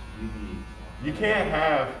 You can't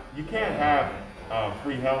have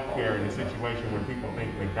free health care in a situation where people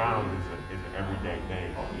think McDonald's is an everyday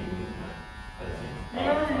thing. You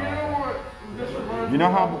know what? This reminds You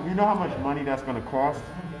know how much money that's going to cost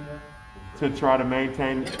to try to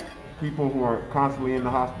maintain people who are constantly in the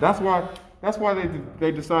hospital. That's why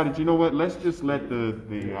they decided, you know what? Let's just let the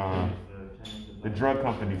drug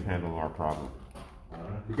companies handle our problem.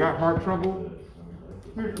 You got heart trouble?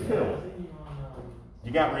 Here's the pill.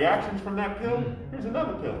 You got reactions from that pill? Here's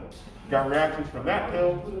another pill. You got reactions from that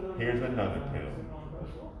pill? Here's another pill.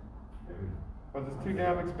 Because it's too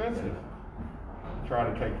damn expensive. Try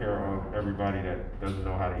to take care of everybody that doesn't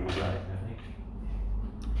know how to eat right.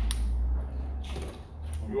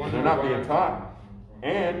 They're not being taught,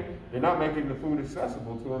 and they're not making the food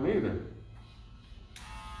accessible to them either.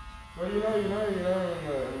 Well, you know, in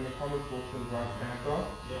the comic books and Black Panther,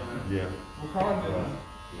 Yeah. Wakandans,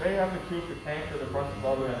 they have the cure for cancer and a bunch of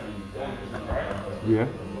other illnesses, right? Yeah.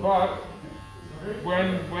 But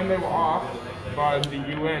when they were asked by the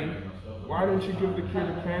UN, why don't you give the cure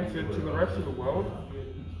to cancer to the rest of the world?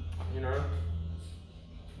 You know,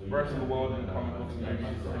 the rest of the world in comic books and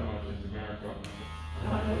movies is pretty much just America.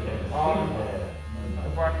 The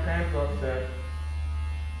Black Panther said,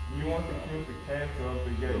 you want the cure for cancer,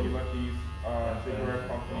 but yet you let these cigarette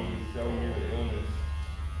companies sell you the illness.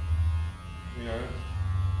 You know?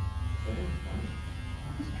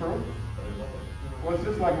 It's true. Well, it's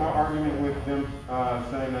just like my argument with them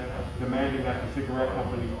saying that, demanding that the cigarette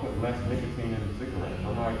companies put less nicotine in the cigarettes.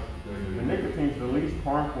 I'm like, the nicotine's the least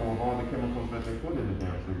harmful of all the chemicals that they put in the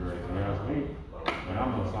damn cigarettes. And ask me, and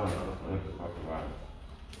I'm no scientist, what the fuck about it?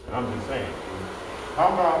 And I'm just saying, how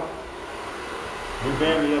about we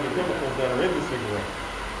ban the other chemicals that are in the cigarette?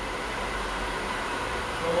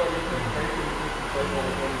 So what, you think bacon is just the first one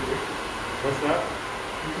to do it? What's that?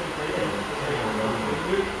 You think bacon is the first one to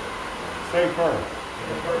do it? Safer.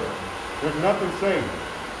 There's nothing safe.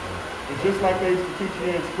 It's just like they used to teach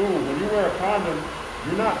you in school. When you wear a condom,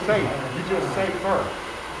 you're not safe. You just safer.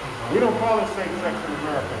 We don't call it safe sex in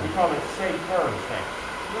America. We call it safer sex.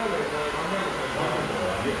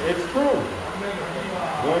 It's true.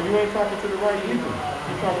 Well, you ain't talking to the right people.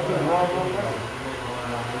 You're talking to the wrong people.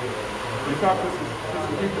 You talk to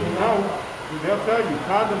some people who know, they'll tell you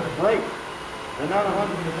condoms break. They're not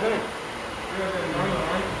 100%.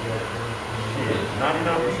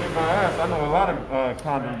 99% my ass. I know a lot of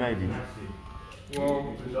condom babies.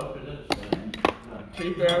 Well,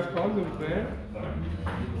 cheap ass condoms, man.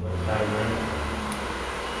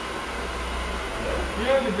 You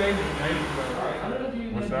know the dangers of babies, though, right?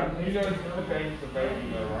 What's that? You know the dangers of vaping,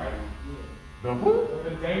 though, right? The who?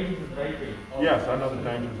 The dangers of vaping. Yes, I know the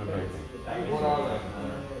dangers of vaping. What are they?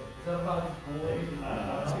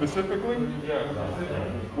 Specifically? Yeah.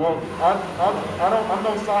 Well, I'm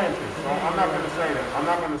no scientist, so I'm not going to say that. I'm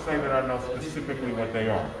not going to say that I know specifically what they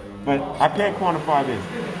are. But I can't quantify this.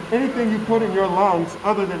 Anything you put in your lungs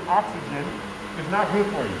other than oxygen is not good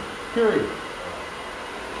for you. Period.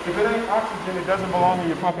 If it ain't oxygen, it doesn't belong in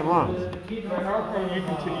your fucking lungs. So how come you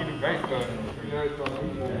continue to vape, though? You know, it's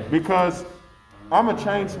not Because I'm a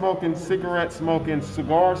chain smoking, cigarette smoking,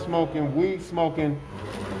 cigar smoking, weed smoking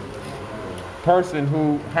person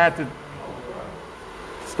who had to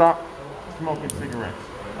stop smoking cigarettes.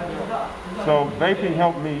 So vaping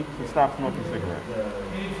helped me to stop smoking cigarettes.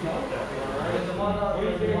 What do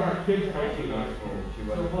you think about kids vaping, though?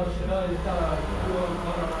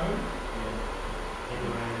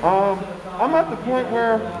 I'm at the point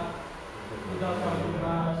where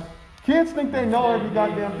kids think they know every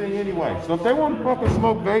goddamn thing anyway. So if they want to fucking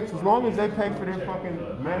smoke vapes, as long as they pay for their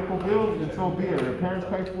fucking medical bills, then so be it. Their parents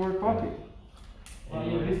pay for it, fuck it.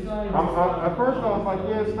 At first I was like,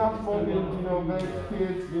 yeah, stop smoking, you know, vapes,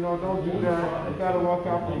 kids, you know, don't do that. You gotta walk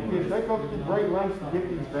out for the kids. They go through great lengths to get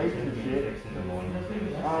these vapes and shit.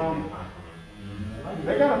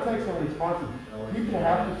 They gotta take some responsibility. People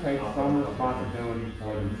have to take some responsibility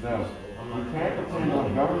for themselves. You can't depend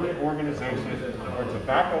on government organizations or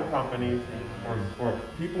tobacco companies or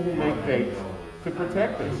people who make vapes to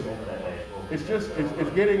protect us. It's just,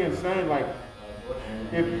 it's getting insane. Like,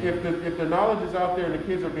 if the knowledge is out there and the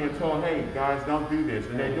kids are being told, hey guys, don't do this,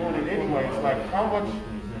 and they're doing it anyway, it's like,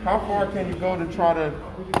 how far can you go to try to,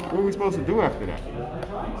 what are we supposed to do after that?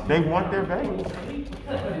 They want their vapes.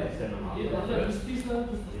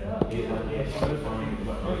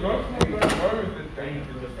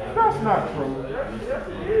 That's not true. Yes,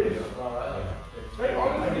 it is. They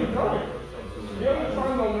honestly know it. The only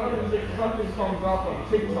time they'll notice if something comes up on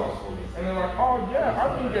TikTok, and they're like, oh yeah,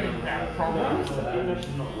 I've been getting that problem.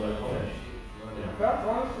 That's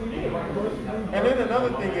honestly it. And then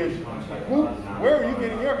another thing is, where are you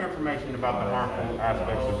getting your information about the harmful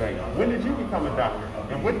aspects of vaping? When did you become a doctor?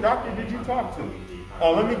 And what doctor did you talk to?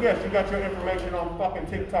 Oh, let me guess, you got your information on fucking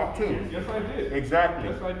TikTok too. Yes, I did. Exactly.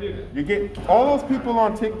 Yes, I did. You get all those people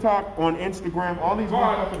on TikTok, on Instagram, all these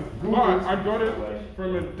motherfucking But gurus. I got it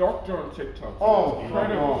from a doctor on TikTok. Oh,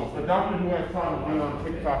 Incredible. the doctor who has time to be on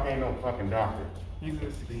TikTok ain't no fucking doctor. He's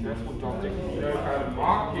a successful doctor. He knows how to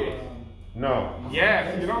market. No.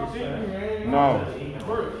 Yes, you don't think, man.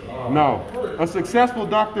 No. A successful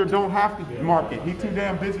doctor don't have to market. He too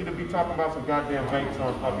damn busy to be talking about some goddamn vapes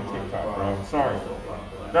on fucking TikTok, bro. I'm sorry.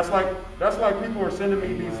 That's like people are sending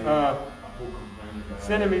me these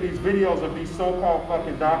videos of these so-called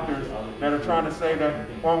fucking doctors that are trying to say that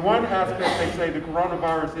on one aspect they say the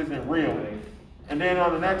coronavirus isn't real, and then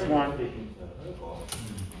on the next one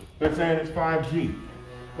they're saying it's 5G.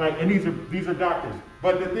 Like, and these are doctors.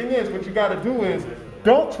 But the thing is, what you got to do is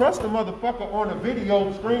don't trust the motherfucker on a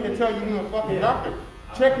video screen and tell you he's a fucking doctor.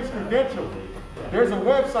 Check his credentials. There's a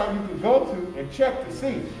website you can go to and check to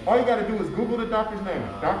see. All you got to do is Google the doctor's name,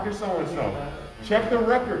 Dr. So-and-so. Check the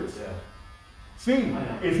records. See,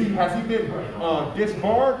 has he been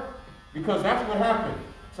disbarred? Because that's what happened.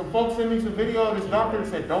 Some folks sent me some video of this doctor and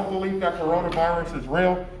said, don't believe that coronavirus is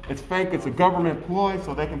real. It's fake. It's a government ploy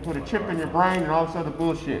so they can put a chip in your brain and all this other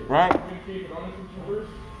bullshit, right?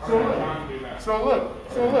 So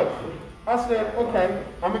look. I said, okay,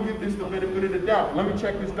 I'm going to give this the benefit of the doubt. Let me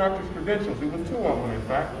check this doctor's credentials. It was two of them, in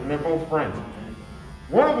fact, and they're both friends.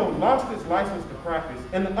 One of them lost his license to practice,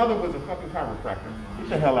 and the other was a fucking chiropractor. Get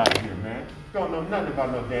the hell out of here, man. Don't know nothing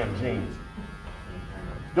about no damn genes.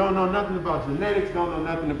 Don't know nothing about genetics, don't know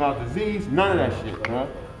nothing about disease, none of that shit, bro.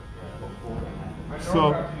 I know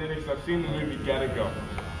about genetics. I've seen the movie Gotta Go.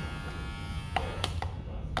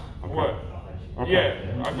 Okay. What? Okay.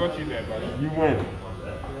 Yeah, I got you there, buddy. You win.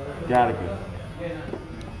 Gotta go.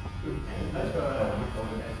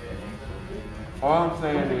 All I'm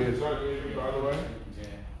saying is, By the way.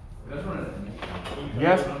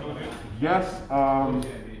 yes,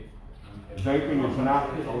 vaping is not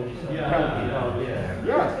healthy.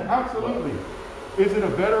 Yes, absolutely. Is it a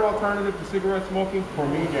better alternative to cigarette smoking? For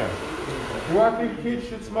me, yes. Do I think kids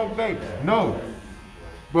should smoke vapes? No.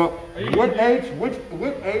 But what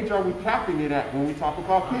age are we capping it at when we talk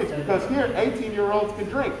about kids? Because here, 18-year-olds can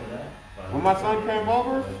drink. When my son came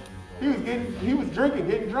over, he was drinking,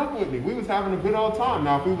 getting drunk with me. We was having a good old time.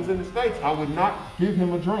 Now, if he was in the States, I would not give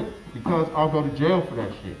him a drink because I'll go to jail for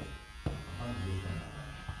that shit.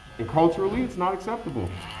 And culturally, it's not acceptable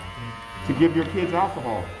to give your kids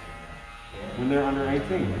alcohol when they're under 18.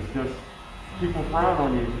 It's just, people frown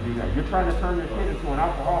on you to do that. You're trying to turn your kid into an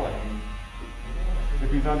alcoholic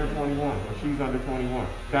if he's under 21 or she's under 21.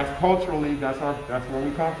 That's culturally, that's where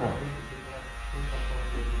we come from.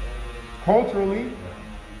 Culturally,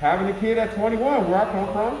 having a kid at 21, where I come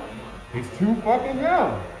from, is too fucking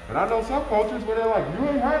young. And I know some cultures where they're like, you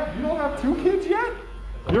don't have 2 kids yet?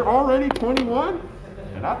 You're already 21?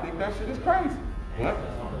 And I think that shit is crazy. But,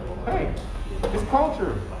 hey, it's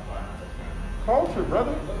culture. Culture,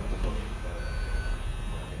 brother.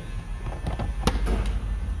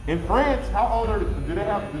 In France, how old are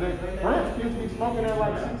France kids be smoking at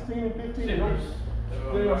like 16 and 15?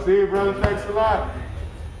 See you, brother, thanks a lot.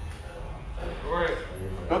 Right.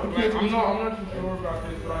 Don't the kids I'm not too sure about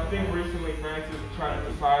this, but I think recently France is trying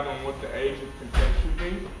to decide on what the age of consent should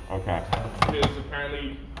be. Okay. Because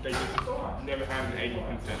apparently they just never had an age of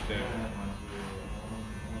consent there.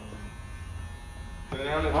 So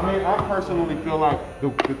now I mean, I personally feel like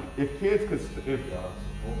if kids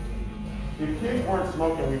weren't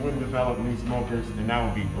smoking, we wouldn't develop new smokers, and that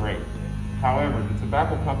would be great. However, the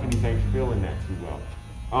tobacco companies ain't feeling that too well.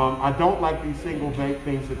 I don't like these single vape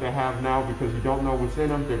things that they have now because you don't know what's in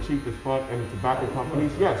them. They're cheap as fuck, and the tobacco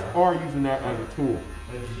companies, yes, are using that as a tool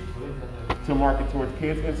to market towards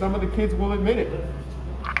kids, and some of the kids will admit it.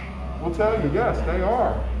 We'll tell you, yes, they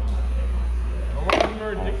are. A lot of them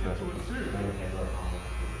are addicted to it too.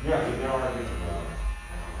 Yes, they are addicted to it.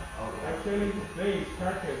 I can't even say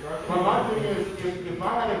crackheads, right? Well, my thing is, if I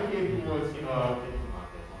had a kid who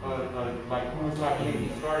was like me, he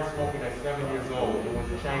started smoking at 7 years old and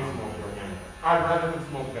was a chain smoker, I'd rather him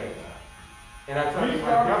smoke vape. And I tell you, I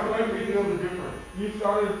definitely feel the difference. You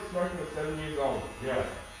started smoking at 7 years old. Yes.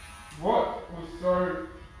 What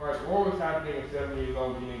was happening at 7 years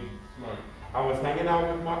old when you needed to smoke? I was hanging out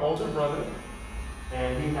with my older brother,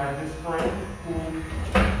 and he had this friend who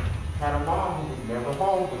had a mom who was never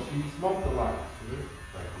home, but she smoked a lot.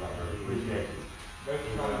 Appreciate it.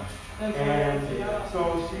 And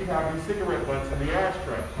so she'd have these cigarette butts in the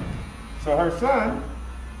ashtray. So her son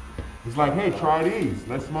was like, hey, try these.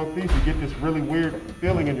 Let's smoke these to get this really weird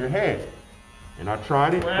feeling in your head. And I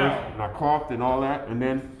tried it, first, and I coughed and all that, and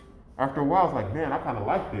then after a while I was like, man, I kind of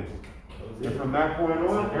like this. And from that point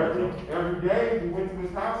on, every day we went to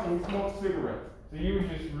his house and we smoked cigarettes. So you were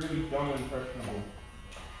just really dumb and impressionable.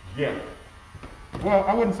 Yeah. Well,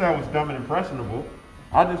 I wouldn't say I was dumb and impressionable.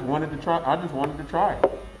 I just wanted to try it.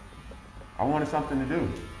 I wanted something to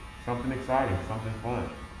do, something exciting, something fun.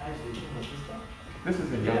 This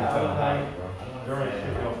is a young time, bro. There ain't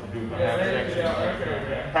shit else to do but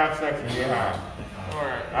have sex and get high.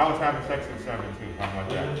 Alright. I was having sex at 17. How about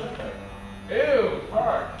that? Ew,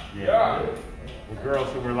 hard. Yeah. with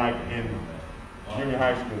girls who were like in junior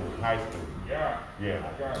high school, high school. Yeah. Yeah.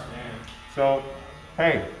 God damn. So,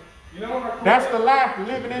 hey, You know what I call that's it? the life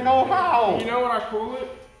living in Ohio. You know what I call it?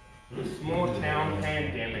 The small town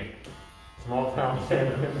pandemic. Small town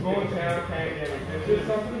pandemic. Small town pandemic. There's just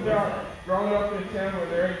something about growing up in a town where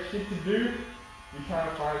there ain't shit to do. You try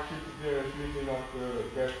to find shit to do. It's usually not the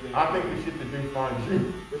best thing. I think the shit to do finds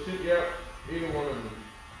you. The shit, yeah, either one of them.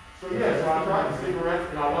 So yeah, so I tried the cigarettes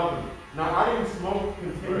and I love them. Now I didn't smoke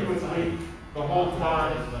continuously the whole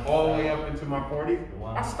time, all the way up into my 40s.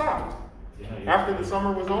 I stopped. After the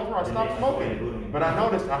summer was over, I stopped smoking. But I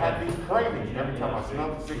noticed I had these cravings every time I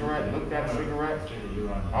smelled a cigarette, looked at a cigarette.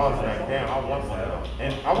 I was like, damn, I want one.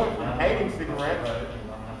 And I went from hating cigarettes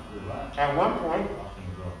at one point.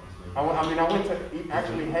 I went to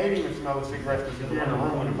actually hating the smell of cigarettes because if you're in a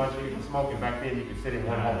room with a bunch of people smoking, back then you could sit in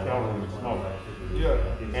one hotel room and smoke. Yeah.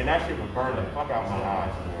 And that shit would burn the fuck out my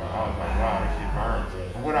eyes. I was like, wow, this shit burns.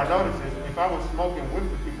 But what I noticed is if I was smoking with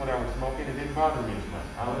the people that were smoking, it didn't bother me as much.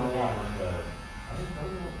 I don't know why.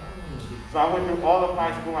 So I went through all of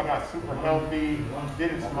high school. I got super healthy,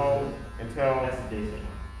 didn't smoke until my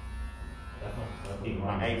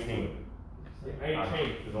 18th.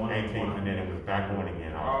 18th, and then it was back on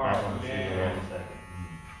again. I was back on the cigarettes.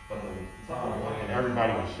 And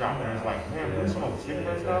everybody was shocked. And it was like, man, we smoke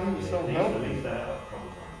cigarettes now? We were so healthy.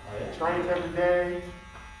 Trains every day.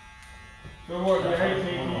 So what, you're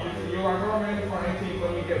 18, you're like, oh man, if I'm 18,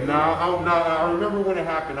 let me get No, I remember when it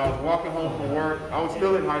happened. I was walking home from work. I was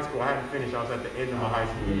still in high school. I hadn't finished. I was at the end of my high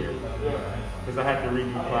school year. Because I had to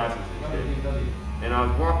redo classes and shit. And I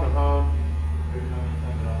was walking home.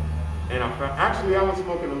 And I found, actually, I was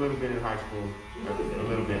smoking a little bit in high school. A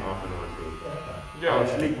little bit off and on too. I would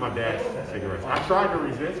sneak my dad's cigarettes. I tried to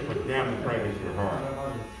resist, but damn, the cravings were hard.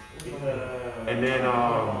 And then,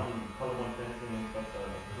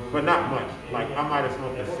 but not much. Like, I might have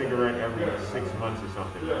smoked a cigarette every 6 months or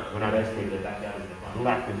something when I just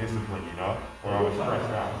lacked the discipline, you know, or I was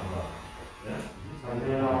stressed out. And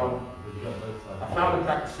then I found a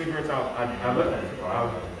pack of cigarettes. I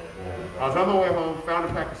was on my way home, found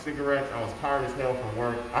a pack of cigarettes. I was tired as hell from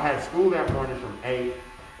work. I had school that morning from 8.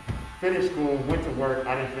 Finished school, went to work.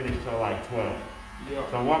 I didn't finish till like 12.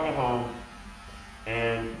 So I'm walking home,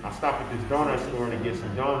 and I stopped at this donut store to get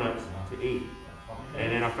some donuts to eat.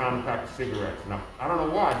 And then I found a pack of cigarettes. And I don't know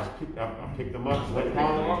why, I picked them up, went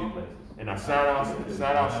home, and I sat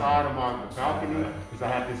outside of my balcony, because I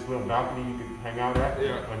had this little balcony you could hang out at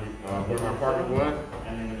where my apartment was.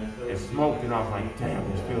 It smoked, and I was like, damn,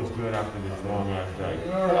 this feels good after this long ass day.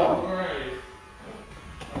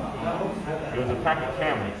 It was a pack of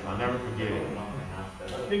Camels. I'll never forget it. I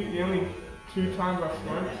think the only 2 times I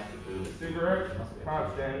smoked cigarettes,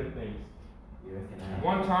 can't stand the things.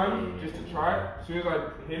 One time, just to try it, as soon as I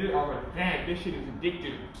hit it, I was like, damn, this shit is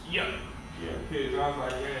addictive. Yuck. And I was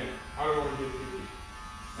like, man, I don't want to get addicted.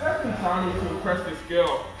 Second time was to impress this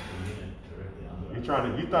girl. You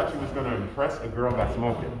thought you was gonna impress a girl by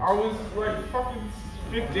smoking. I was like fucking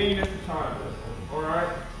 15 at the time.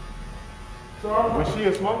 Alright? So I Was she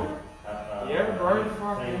a smoker? yeah, bro,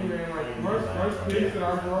 fucking man, like most kids that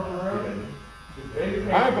I grew up around.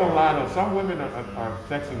 I ain't gonna lie though, some women are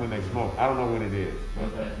sexy when they smoke. I don't know what it is.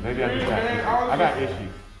 Maybe I just got issues. I got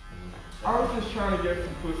issues. I was just trying to get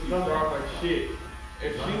some pussy, so I was like, shit.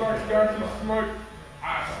 If she likes guys who smoke, I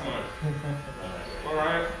smoke.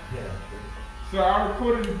 Alright? So I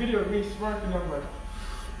recorded a video of me smoking, I'm like,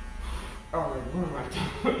 oh man, what am I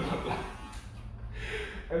doing?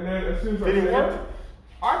 And then as soon as Did it work?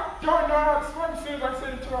 I don't know how to smoke. As soon as I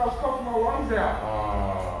said it to her, I was coughing my lungs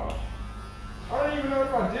out. I don't even know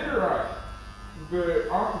if I did it right. But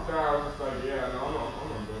after that, I was just like, yeah, no, I'm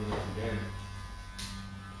not doing this again.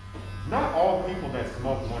 Not all people that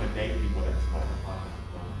smoke want to date people that smoke.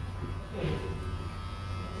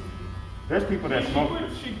 There's people that smoke.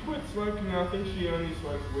 She quit smoking. I think she only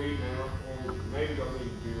smokes weed now. Or maybe doesn't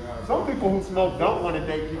even do that. Some people who smoke don't want to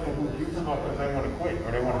date people who do smoke because they want to quit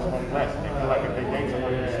or they want to smoke less. They feel like if they date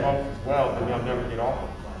someone who smokes as well, then they'll never get off of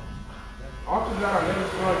it. After that, I never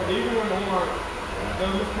smoked. Even when there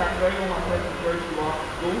was this cafe on my friends were to after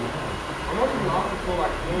school. I'm not even after school,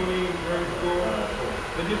 like morning, during school.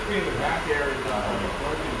 They just be in the back area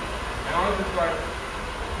smoking. And I was just like,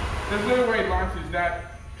 there's no way life is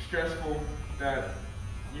that stressful that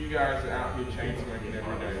you guys are out here chain smoking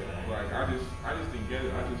every day. Like I just didn't get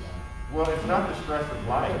it. Well, it's not the stress of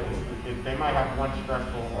life. They might have one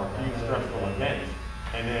stressful or a few stressful events,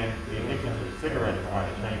 and then the addiction to the cigarette is why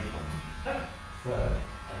they change them.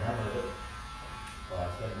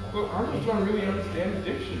 Well, I'm just trying to really understand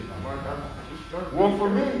addiction. Like, I'm just trying to Well, for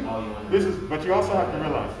me, but you also have to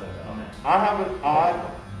realize, I have an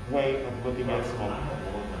odd way of looking at smoking.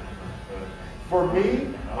 For me,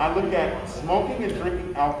 I look at smoking and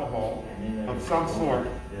drinking alcohol of some sort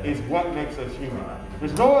is what makes us human.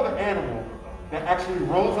 There's no other animal that actually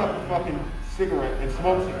rolls up a fucking cigarette and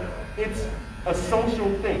smokes it. It's a social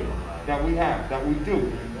thing that we have, that we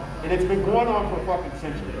do. And it's been going on for fucking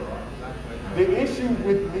centuries. The issue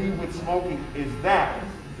with me with smoking is that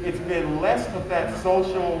it's been less of that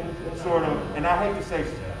social sort of, and I hate to say,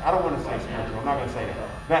 I don't want to say spiritual, I'm not going to say that.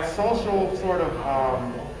 That social sort of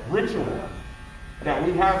ritual that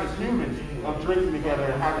we have as humans of drinking together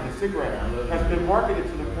and having a cigarette has been marketed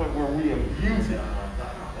to the point where we abuse it.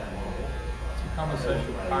 It's become a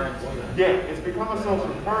social currency. Yeah, it's become a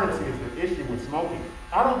social currency is the issue with smoking.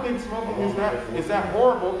 I don't think smoking is that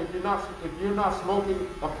horrible if you're not smoking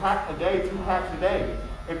a pack a day, 2 packs a day.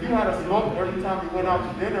 If you had a smoke every time you went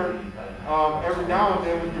out to dinner, every now and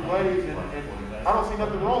then with your buddies, and I don't see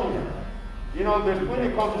nothing wrong with it. You know, there's plenty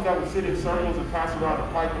of cultures that would sit in circles and pass around a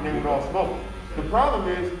pipe and they would all smoke. The problem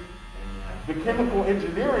is the chemical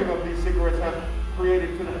engineering of these cigarettes have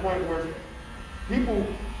created to the point where people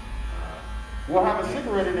will have a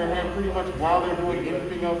cigarette in their hand pretty much while they're doing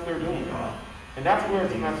anything else they're doing. And that's where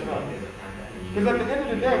it's messed up. Because at the end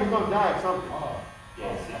of the day, we're going to die of something.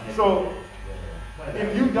 So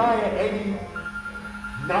if you die at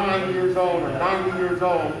 89 years old or 90 years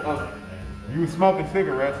old of you smoking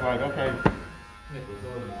cigarettes, like, okay,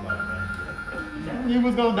 you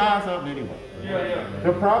was going to die of something anyway.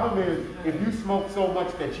 The problem is, if you smoke so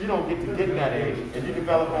much that you don't get to get that age, and you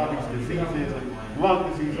develop all these diseases, and lung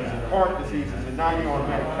diseases, and heart diseases, and now you're on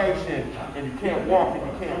medication, and you can't walk, and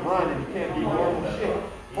you can't run, and you can't do normal shit,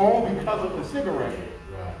 all because of the cigarette.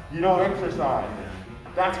 You don't exercise.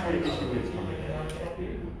 That's where the issue is for me.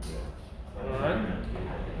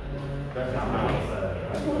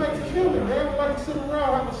 That's what makes us human, man. We like to sit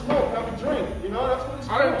around, have a smoke, have a drink. You know, that's what it's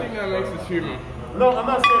for. I don't think that makes us human. No, I'm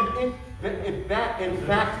not saying if that in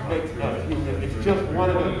fact makes us human. It's just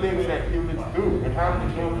one of the things that humans do and have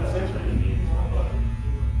been doing for centuries.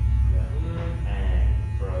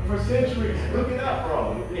 For centuries, look it up,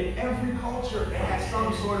 bro. In every culture, they had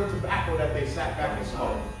some sort of tobacco that they sat back and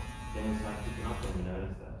smoked.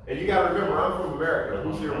 And you gotta remember, I'm from America.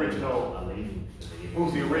 Who's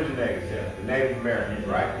the originators here? The Native Americans,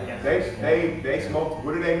 right? They smoked,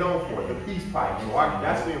 what are they known for? The peace pipe. So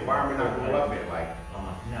that's the environment I grew up in. Like,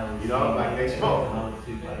 you know, like they smoke.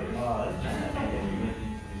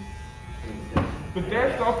 But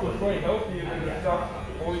their stuff was way healthier than the stuff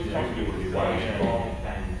all these companies were selling.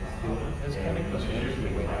 There's chemicals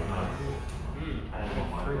usually we have now.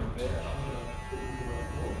 Fruit and veg.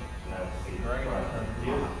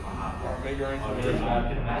 Maybe our You know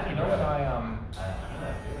what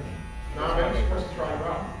No, man, you're supposed to try it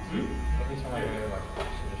out. every time I go like to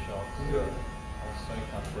the shops, I was so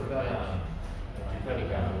comfortable with putting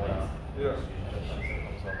down water. Yeah.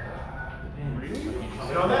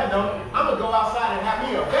 And on that note, I'm gonna go outside and have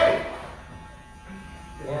me a bake.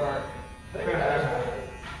 Alright.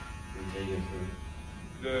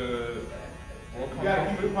 You gotta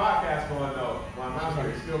keep the podcast going though. My mouth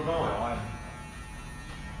is still going.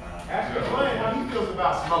 Ask your Glenn how he feels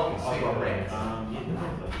about smoking cigarettes.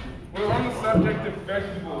 Well, on the subject of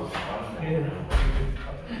vegetables. Yeah,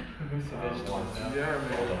 man.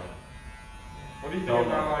 What do you think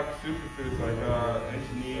about like superfoods like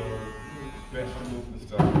engineered vegetables and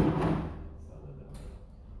stuff?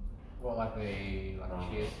 Well, like the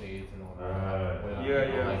chia seeds and all that. Yeah.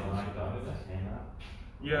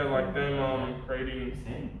 Yeah, like them creating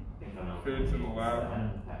foods in the lab.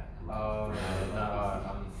 Oh,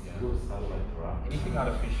 yeah. Anything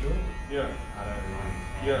artificial? Yeah. I don't know.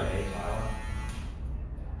 Yeah.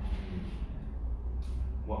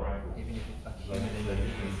 Even if it's like human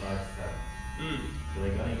ingredients. I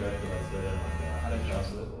don't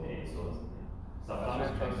trust it.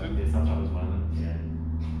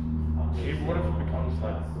 Even what if it becomes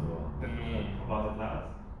like the norm?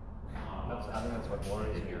 I think that's what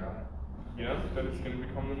worries me, right? Yeah, that it's going to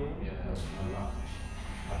become the norm? Yeah. What's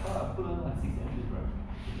the long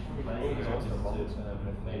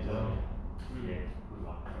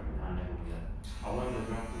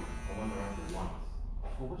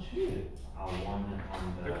term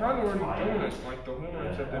effect? They're kind of already doing it, like the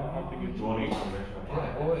hormones that they're pumping into meat.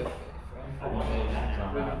 Yeah, or if Really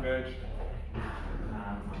veg.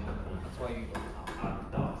 that's why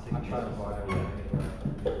I try to buy it.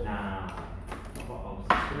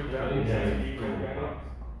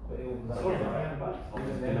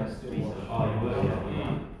 Even then, I still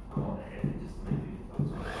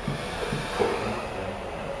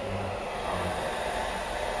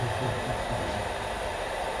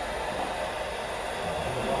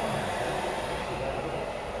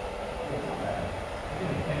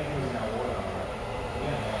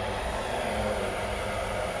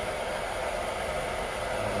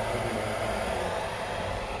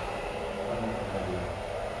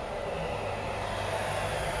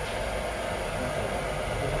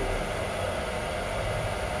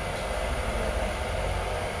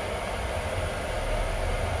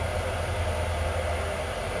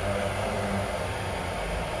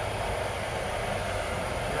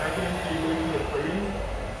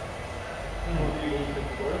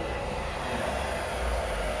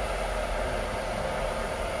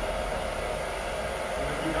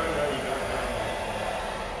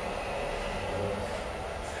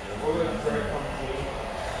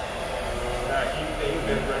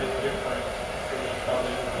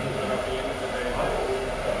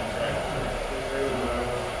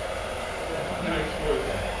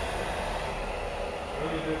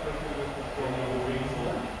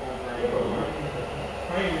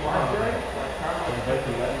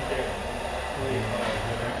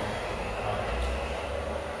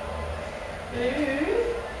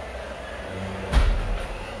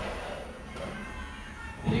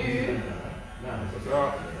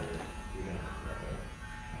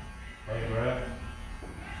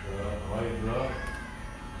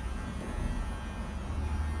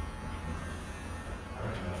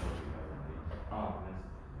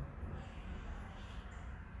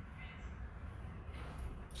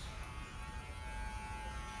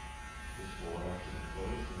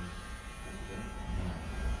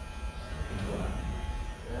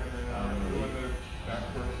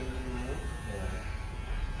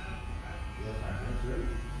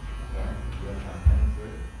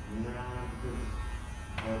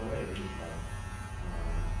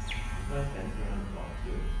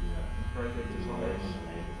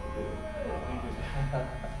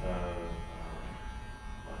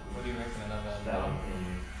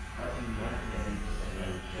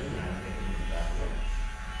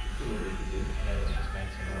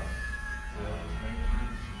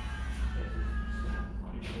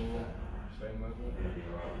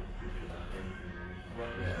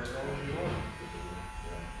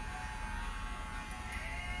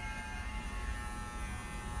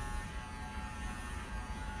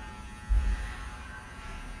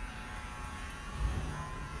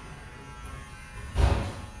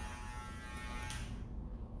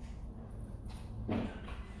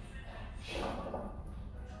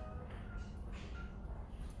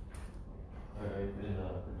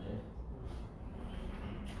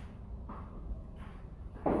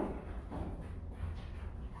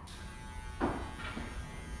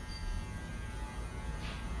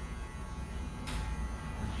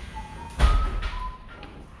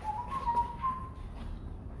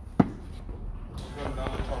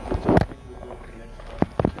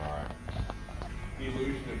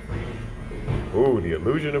Ooh, the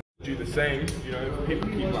illusion of Do the same, you know, if people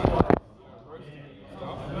keep like.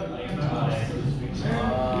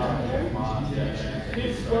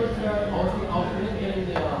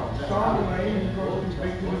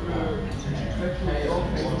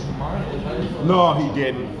 No, he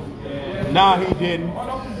didn't. No, he didn't. Well,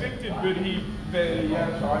 not convicted, but he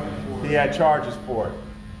had charges for it. He had charges for it.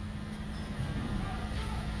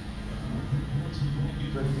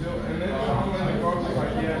 But still, and then Charlamagne the coach was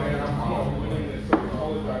like, yeah, man, I'm winning this. So he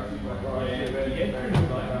apologized. He's like, oh, yeah,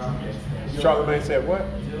 Charlamagne said what?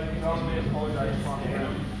 Charlamagne apologized for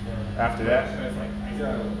him. After that?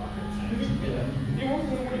 Yeah. He wasn't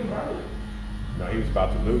going to win the battle. No, he was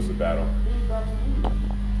about to lose the battle. He was about to lose.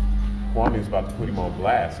 Kwame was about to put him on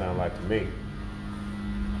blast, sound like to me.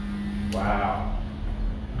 Wow.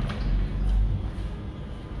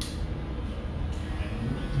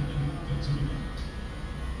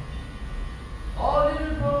 Oh,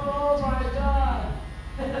 Liverpool, oh my God.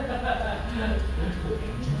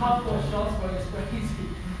 Half those shots were crazy.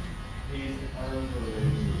 He's unbelievable.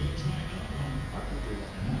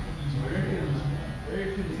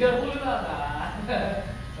 He's gonna pull it out now.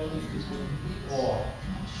 Oh.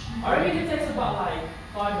 I reckon he takes about like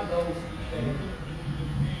 5 of those each day.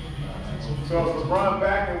 So is LeBron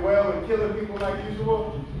back and well and killing people like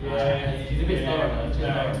usual? Yeah, he's a bit slower though.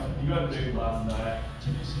 You got moved last night.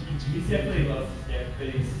 He's definitely lost his step, but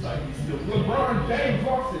he's still. LeBron James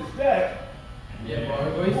lost his step. Yeah,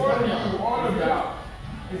 bro. He's What are you on about?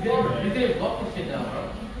 He's getting blocked and shit now, bro.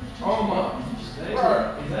 Oh my. Bro.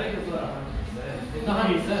 His ankle's not 100%. It's not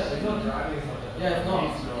 100%. He's not driving as much. Yeah, it's not.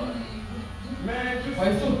 He's not. Man, just. But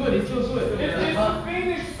he's still good. He's still good. It's the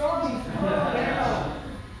Phoenix Suns. Calm down.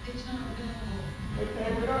 Okay,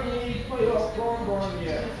 we don't need playoff LeBron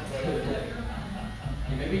yet.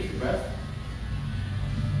 Maybe he should rest.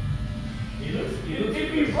 If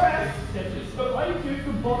he rests, the Lakers,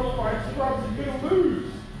 the bona fide scrubs, are going to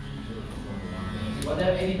lose. But they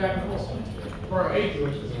have 80 back and forth. For 80.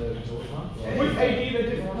 With 80, they're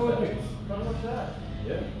just Pelicans.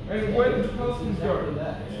 Yeah. And where did the Pelicans go?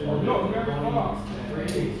 No, remember lost.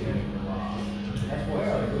 That's why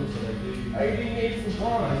 80 needs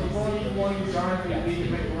LeBron. LeBron is one of the guys that need to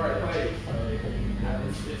make the right plays.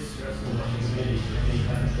 it's stressful.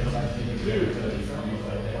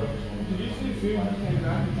 you see, soon as he came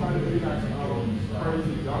back, he tried to do that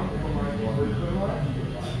crazy dunk from like the Brisbane one.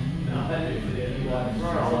 Bro,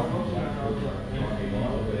 I was looking at it, I was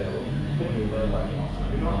like,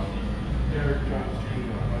 you know, Derek Jones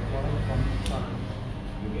Jr. Like, why the fuck are you trying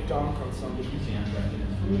to dunk on somebody? You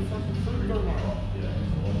fucking freak or what?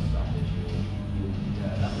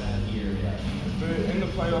 But in the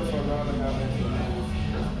playoffs, I'd rather have it to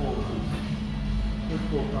Chris Paul. Chris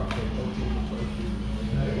Paul can't take OG in the playoffs.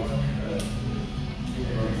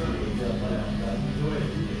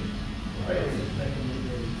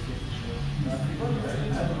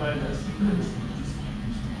 At the moment,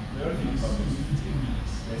 there are a few problems.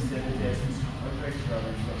 There's 7 tests. I'm very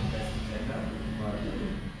struggling from the best defender.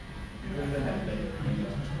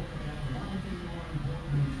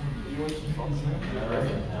 You want some fun,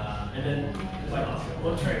 And then, like,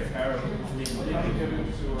 what transparent is I get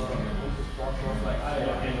into sports like,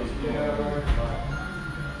 yeah,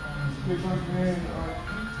 because like, man,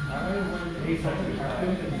 I went he's like, and I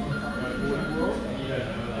think it's like the world, and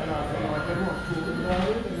like everyone's talking about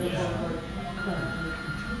it, and everyone's like,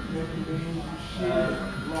 making videos and shit,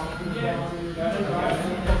 locked in the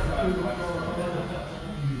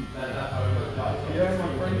yeah, my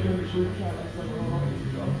friend in the group chat is like, oh,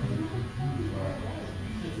 what's up?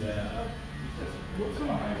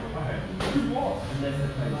 Who lost?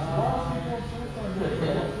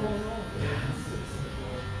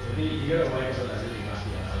 You gotta wait for that really much.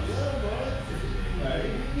 Like,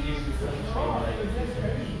 you use the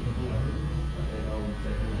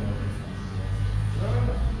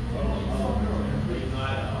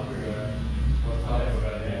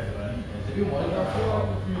if you want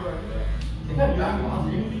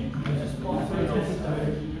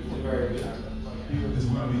very good. That's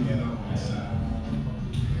why we get up on side.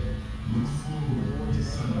 Look forward to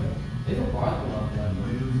Sunday. They don't bother about that.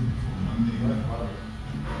 Live for Monday.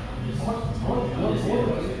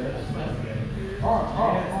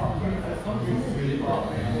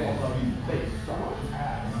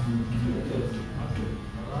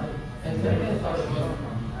 And then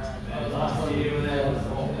last year when they was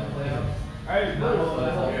Hey,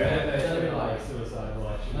 suicide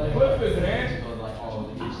watch. Clippers, man.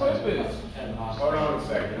 Clippers. Hold on a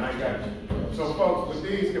second, I got you. So folks, with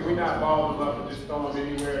these, can we not ball them up and just throw them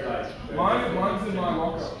anywhere? Like Mine's in my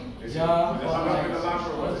locker. is it up in the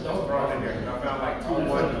locker or was it just thrown in there? 'Cause I found like 2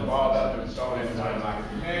 ones balled up and thrown in my locker.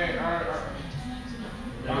 Man,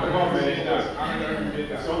 Come on, man. I don't know who did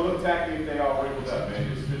that. So a little tacky if they all wrinkled up, man.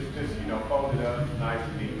 Just you know, fold it up, nice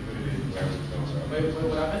and neat, put it in wherever it's going. wait,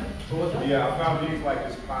 what happened? What was that? Yeah, I found these like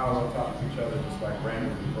this pile on top of each other, just like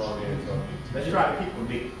randomly thrown in. So let's try to keep them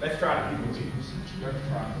neat. Let's try to keep them neat. Let's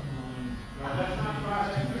try.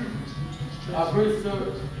 Bruce, so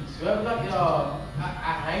you have like a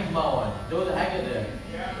hang one. There was a hanger there.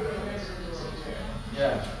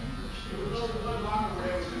 Yeah.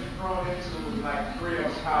 Thrown into like 3 of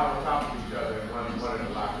them piled on top of each other in one of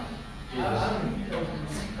the lockers.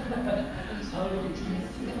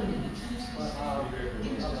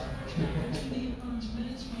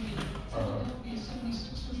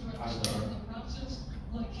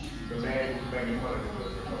 The man who's making fun of the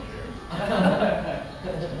Clippers up there.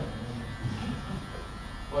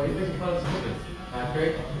 Well, he's making fun of some Clippers.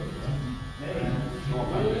 Great.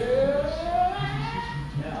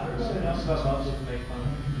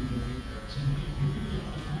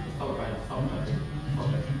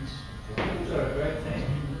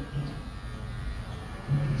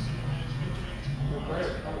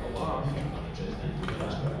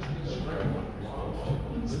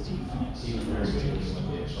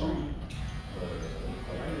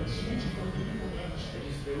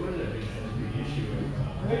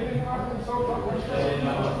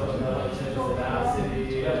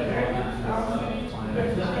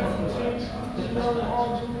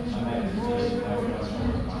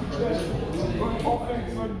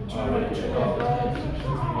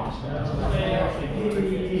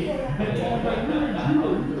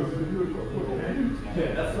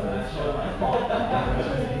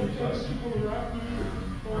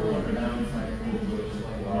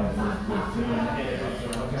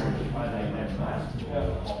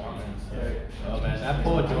 Oh man, that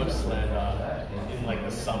poor George slander in like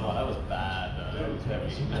the summer, that was bad. That was very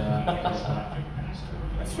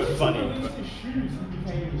that's so funny.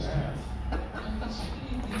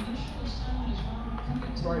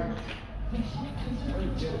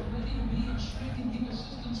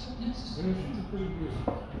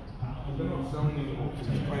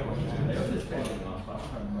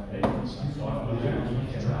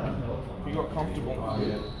 He got comfortable.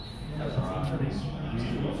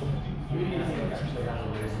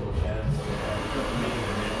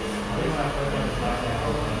 I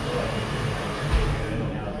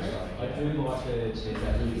do like there's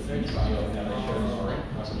that really great video now that shows how it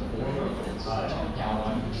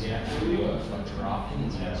actually works, like drafting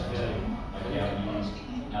and stuff. Like how you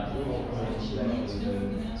have the full person that actually do,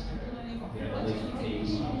 at least fatigue,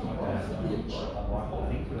 something like that. I like the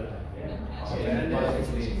thing for that. Yeah,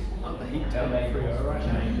 basically, the heat down there,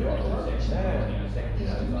 change your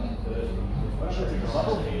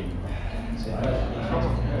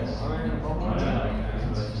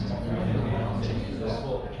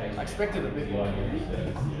I expected a bit more.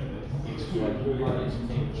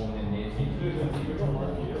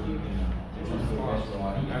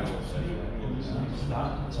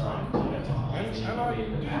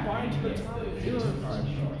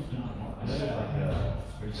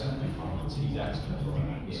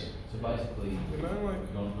 So basically,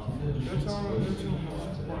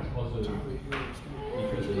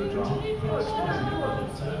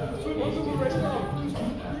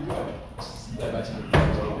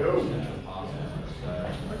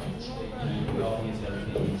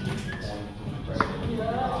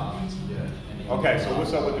 Okay, so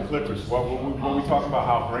what's up with the Clippers? When we talk about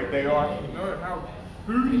how great they are, You know how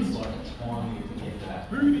booty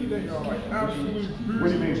they are, like absolute booty. what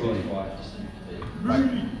do you mean booty? Like,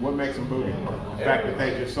 what makes them booty? The fact that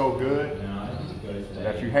they just so good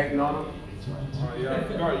that you hating on them? Oh yeah, I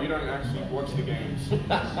forgot you don't actually watch the games.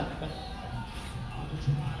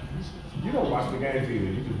 You don't watch the games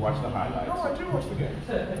either. You just watch the No, highlights. I do watch the games.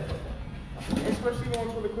 Especially the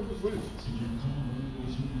ones where the Clippers lose.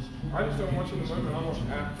 I just don't watch in the moment, I watch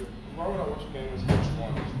after. Why would I watch a game when it's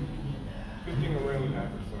one? Good thing it rarely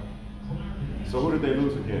happens though. So who did they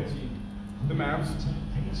lose against? The Mavs,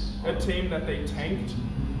 a team that they tanked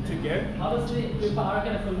to get. Honestly, if I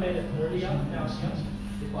reckon if we made it 30 up, now it's just.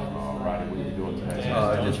 Alrighty, what are you doing today?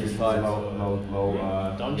 Just replied. Low,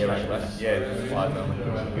 Don't Yeah, try. right. Yeah, just replied them.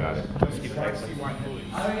 got it. Spicy white bullies.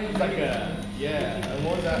 It's like yeah, and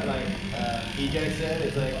what was that like EJ said?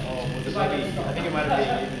 It's like, oh, was it maybe, I think it might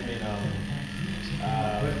have even been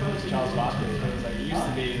Charles Barkley. It was like, it used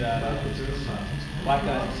to be that black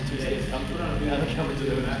guys are too scared to come to them. Now they're coming to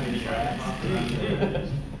them and beating your ass.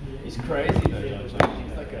 He's crazy though, Josh. Like,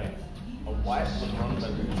 he's like a white LeBron,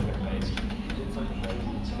 but he's like a baby. It's like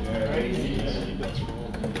crazy.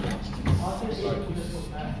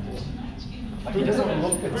 Like, he doesn't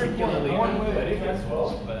look particularly athletic as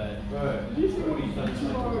well, but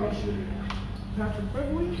Patrick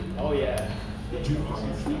Beverly? oh yeah.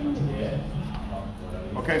 Yeah.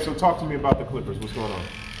 Okay, so talk to me about the Clippers. What's going on?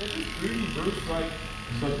 It's just booty, Bruce. Like,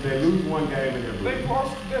 So they lose one game and they're they losing.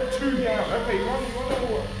 lost their 2 games. Okay, you want to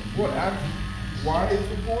know why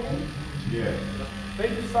it's important? Yeah. They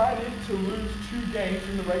decided to lose 2 games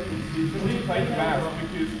in the regular season to play the Mavs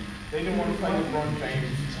because they didn't want to play LeBron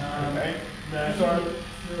James. Okay? So,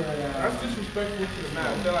 that's disrespectful to the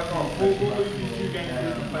Mavs. They're like, oh, we'll lose these 2 games so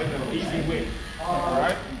we can play them. Easy win.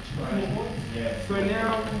 Alright? So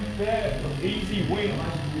now, their easy win,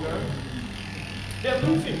 you know, they're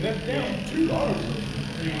losing. They're down 2-0.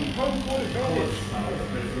 Home court advantage.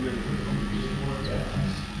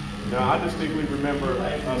 Now, I distinctly remember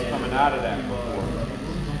us coming out of that before.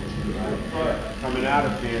 Coming out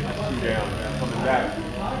of being 2 down and coming back.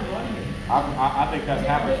 I think that's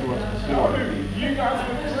happened to us before. You guys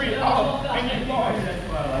were 3 up and you lost.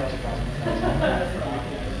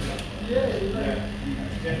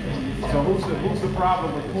 So who's the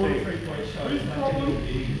problem with the team? Who's the problem?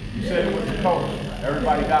 You said it was the coach.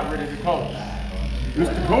 Everybody got rid of the coach. It's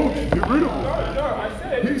the coach. Get rid of him. No, I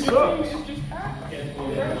said He the sucks. team is just acting.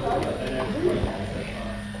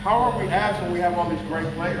 How are we ass when we have all these great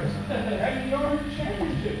players? And you know the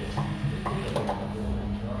championships.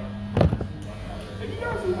 Have you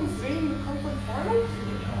guys even seen the conference finals?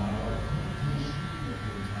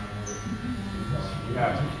 We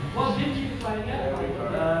have. Well, did you play again?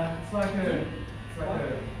 It's like a 1-2. It's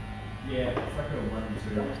probably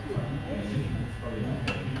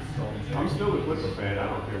I'm still a Clipper fan. I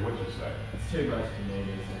don't care what you say. it's too much for me.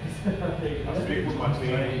 I stick with my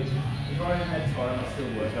team. If I had time, I still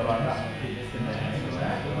work. I like that. Just in there.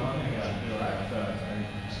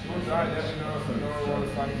 Which I definitely know what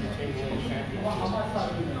it's like to team win the championship.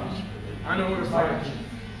 I know what it's like.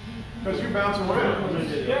 Because you bounce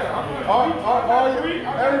around. Yeah, I'm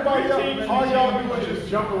Everybody else, all y'all do is just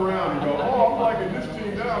jump around and go, oh, I'm liking this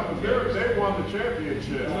team now because they won the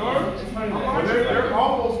championship. But they're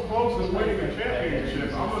almost close to winning a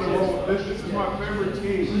championship. I'm going to roll with this. This is my favorite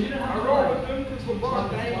team. I roll with them because LeBron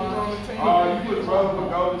James was on the team. Oh, you would roll with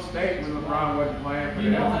Golden State when LeBron wasn't playing for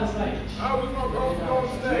them. I was going to go with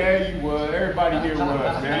Golden State. Yeah, you would. Everybody here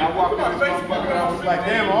was, man. I walked in this motherfucker and I was like,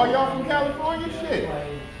 damn, all y'all from California? Shit.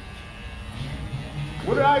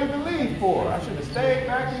 What did I even leave for? I should have stayed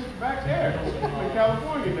back there. I'm in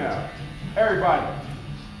California now. Everybody.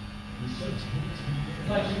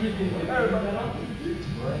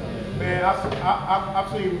 Man, I've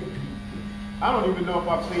seen, I don't even know if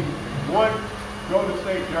I've seen one Golden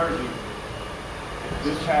State jersey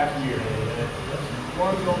this past year.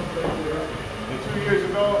 One Golden State jersey. And 2 years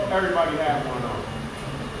ago, everybody had one on.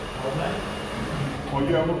 Oh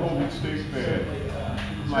yeah, I'm a Golden State fan.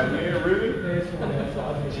 I'm like, yeah, really? They're just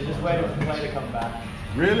waiting for Clay to come back.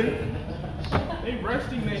 Really? They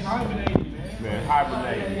resting, they hibernating, man. Man,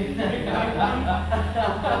 hibernating. They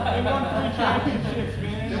won 3 championships,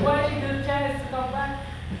 man. Why are you going to chance to come back?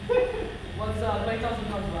 Once Clay Thompson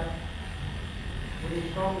comes back. What are you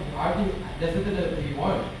talking about? I think that's something that we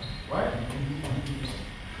want, right?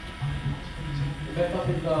 The best stuff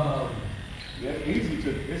is Yeah, it's easy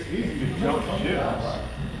to jump ship.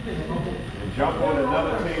 And jump on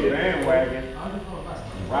another team bandwagon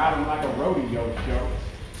and ride them like a rodeo show.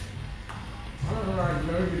 I don't know how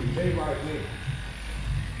jersey they like me.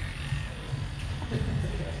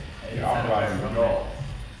 Yeah, I'm riding the dog.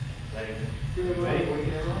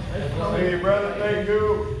 Hey, brother, thank you.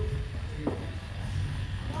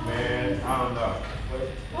 Man, I don't know.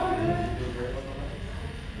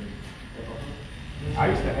 I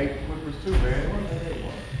used to hate the Clippers too, man.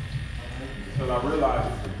 Until I realized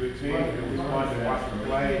it's a good team. It was fun to watch them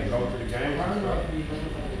play and go to the games and stuff.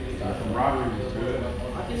 The camaraderie was good.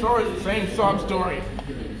 It's always the same sob story.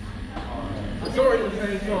 It's always the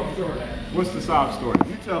same sob story. What's the sob story?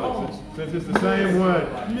 You tell us. Since it's the same one,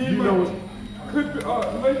 you know what's...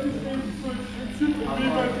 Lakers game switch, and Super me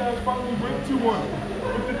and my dad fucking went 2-1.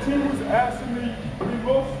 But the team was ass and we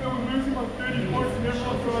lost, they were losing by 30 points and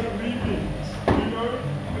everyone started leaving. You know?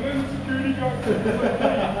 And then the security guy was like,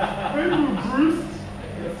 hey Bruce,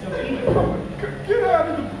 get out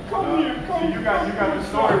of the, come here. You got the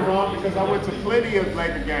story wrong because I went to plenty of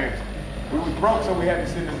Laker games. We was broke, so we had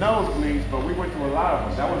to sit in the nosebleeds, but we went to a lot of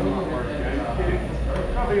them. That wasn't my first game. Are you kidding?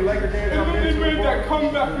 How many Laker games I've And been then to? they made that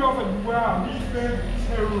comeback and I was like, wow, these fans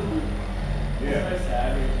are terrible.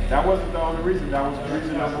 Yeah. That wasn't the only reason. That was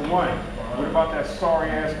reason number one. What about that sorry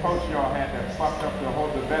ass coach y'all had that fucked up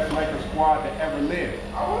the best Lakers squad that ever lived?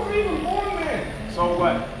 I wasn't even born then. So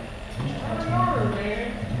what? I don't know,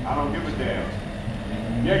 man. I don't give a damn.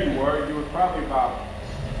 Yeah, you were. You was probably about.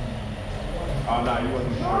 Oh no, you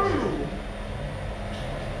wasn't born.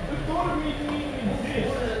 The thought of me didn't even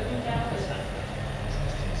exist.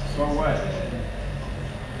 So what?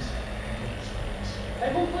 Hey,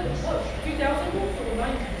 what, 2000 or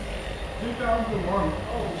 90? 2001.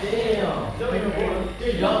 Oh, damn.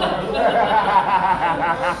 you're young.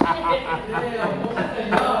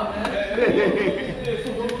 So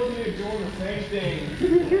we're looking at doing the same thing.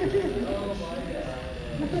 Oh my God.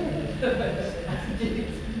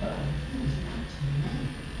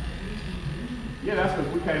 Yeah, that's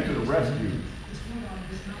because we came to the rescue.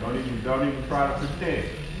 Don't even try to pretend.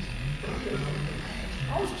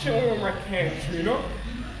 I was chilling with my cans, you know?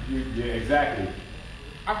 Yeah, exactly.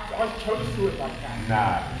 I chose to it like that.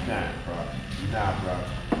 Nah, bro.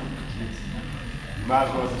 You might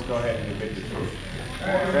as well just go ahead and admit the truth.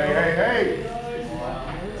 Hey.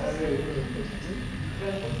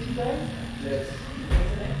 Yes.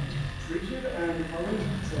 Richard and Colin.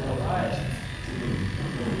 All right.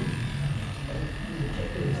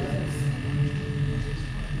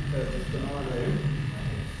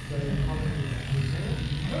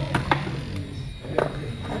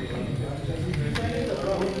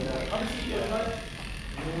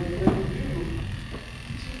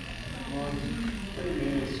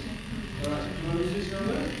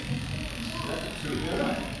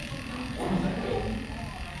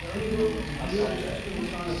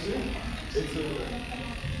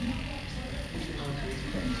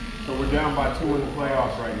 So we're down by 2 in the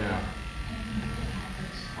playoffs right now.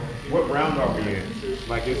 What round are we in?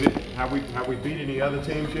 Like, is it have we beat any other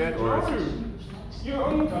teams yet, or is it? You're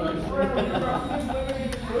on the first round.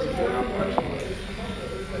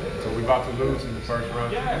 So we're about to lose in the first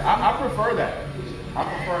round? Yes. I prefer that.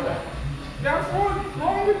 That's what's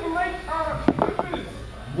wrong with the Lakers.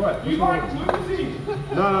 What? You like losing.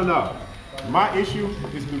 No. My issue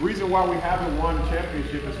is the reason why we haven't won the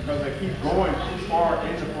championship is because they keep going too far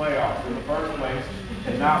in the playoffs in the first place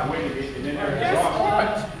and not winning it, and then they're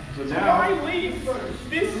exhausted. So now, why leave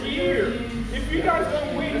this year? If you guys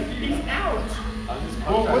don't win, he's out.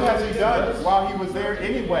 well, what has he done while he was there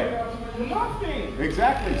anyway? Nothing.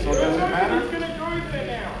 Exactly. So does it matter? He's gonna go there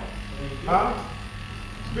now. Huh?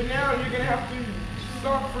 But now you're gonna have to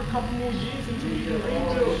suck for a couple more years until you can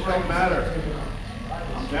rebuild. It don't matter.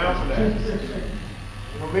 I'm down for that.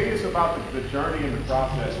 For me, it's about the journey and the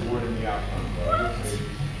process more than the outcome, bro. You'll see.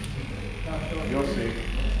 You'll see.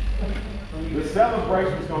 The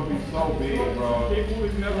celebration's gonna be so big, bro. People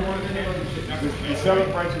who's never won a championship. The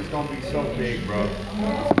celebration's gonna be so big, bro. No,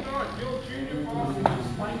 it's not. Your junior boss is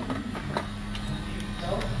just like.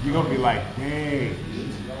 You're gonna be like, dang,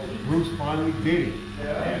 Bruce finally did it.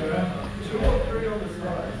 2 or 3 on the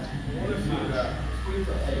side. I want to see that.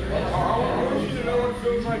 I want you to know what it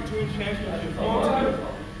feels like to win championships.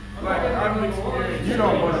 Like I've experienced. You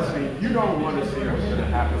don't want to see what's gonna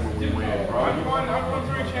happen when we win, bro. I've won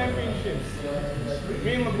 3 championships.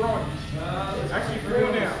 Me and LeBron. Actually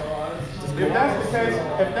 4 now. If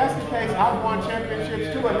that's the case, I've won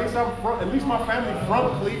championships too. At least my family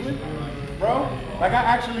from Cleveland, bro. Like I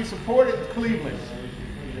actually supported Cleveland,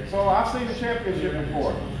 so I've seen the championship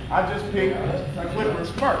before. I just picked the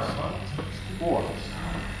Clippers first,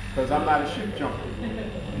 because I'm not a ship jumper.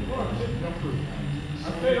 I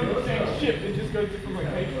stayed on the same ship, it just goes different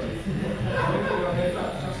locations.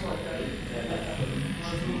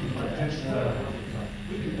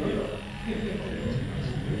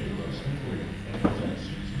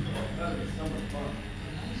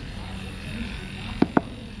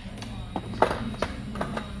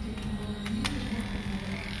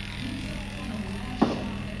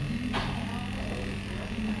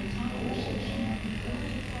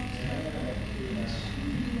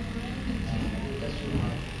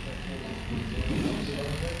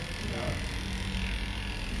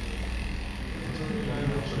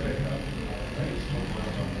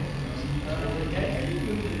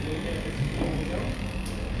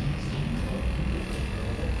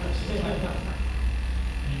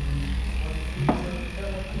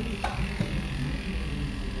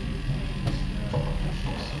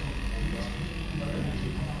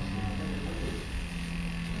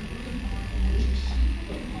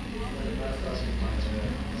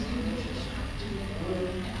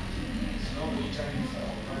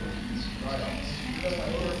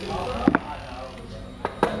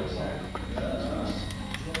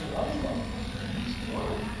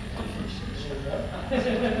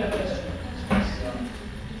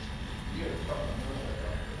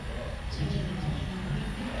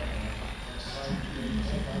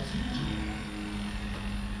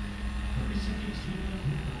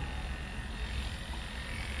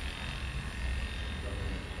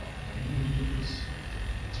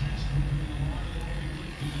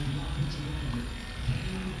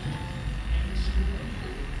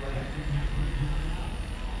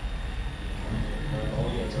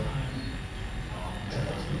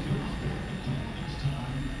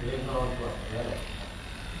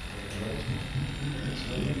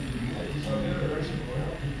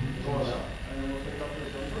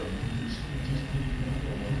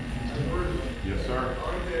 Yes, sir.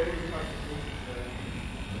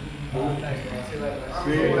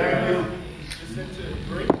 See, thank you.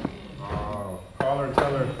 Call her and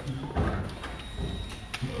tell her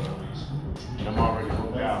I'm already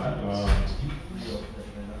booked out.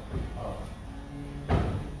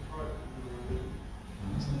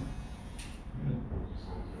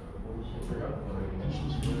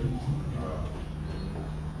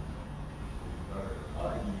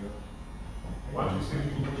 Why don't you see if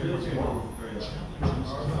you can get what you want?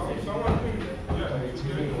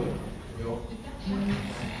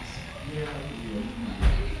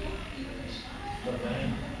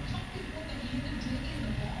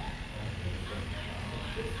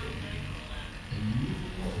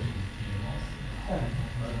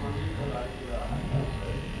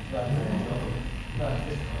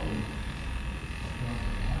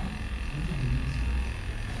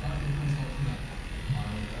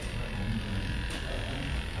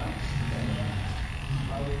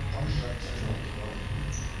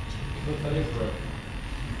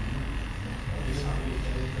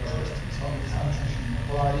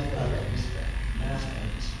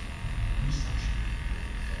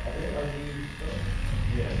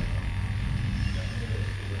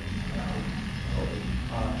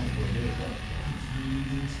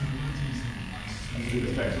 Do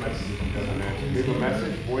the text message if it doesn't answer. Leave a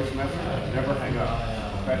message, voice message, never hang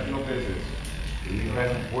up. Professional business. Leave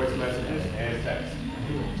voice messages and text.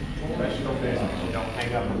 Professional business. You don't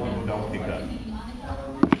hang up when people don't pick up.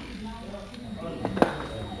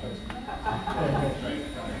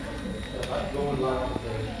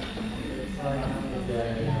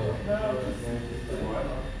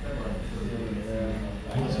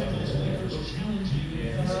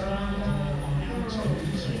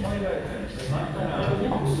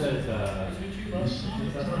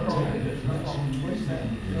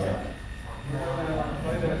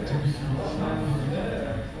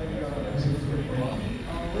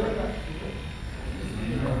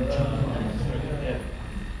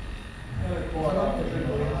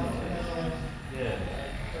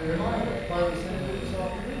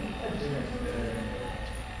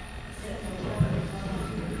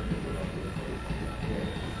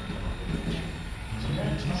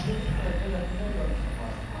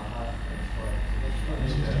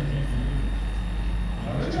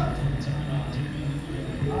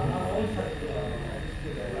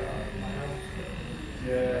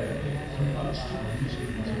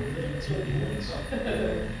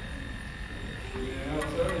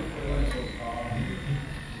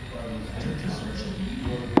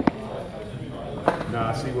 Now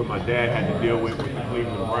I see what my dad had to deal with the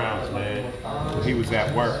Cleveland Browns, man. When he was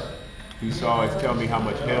at work. He saw always tell me how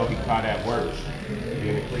much hell he caught at work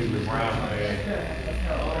being a Cleveland Browns fan.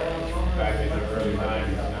 Back in the early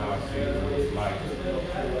 90s, now I see what it's like.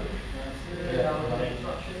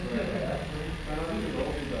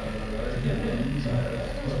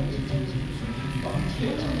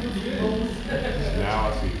 Now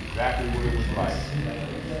I see exactly what it was like.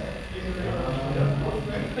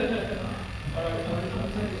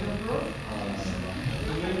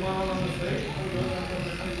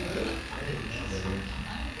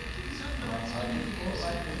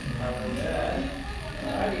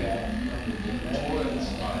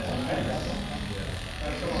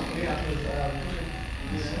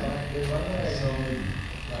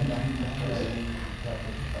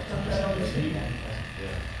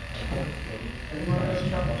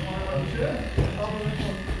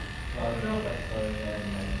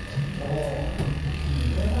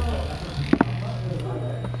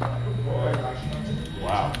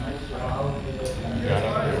 Wow. Got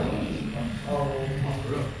up there.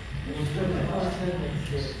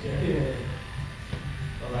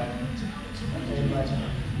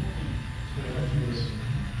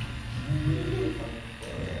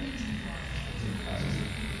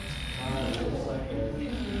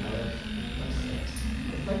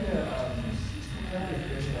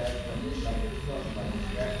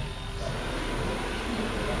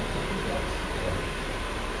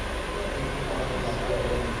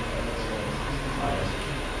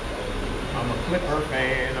 I'm a Clipper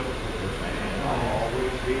fan. I'm a Clipper fan. I'll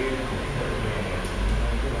always be a Clipper fan.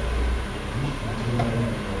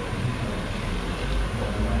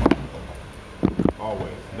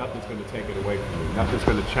 Always. Nothing's going to take it away from me. Nothing's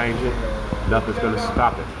going to change it. Nothing's going to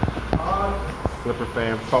stop it. Clipper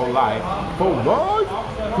fan for life. For life.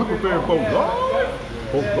 Clipper fan for life.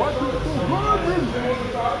 For life. For life.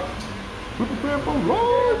 Clipper fan for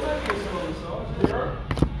life.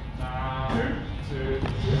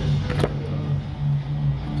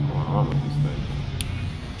 What's with these things?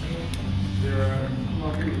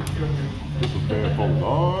 Clipper fan for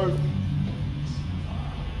life.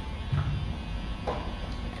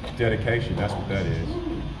 Dedication, that's what that is.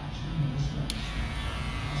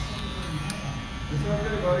 It's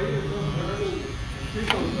okay, buddy. It's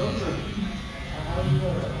okay.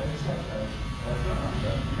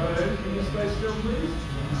 Can you stay still, please?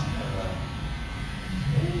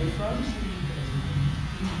 This one?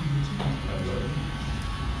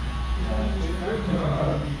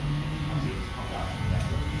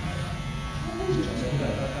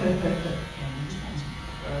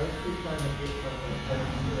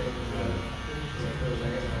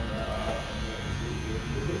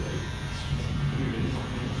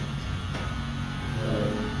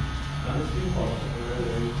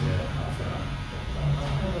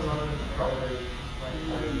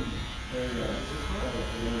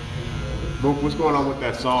 Mook, what's going on with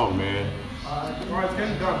that song, man? Well, it's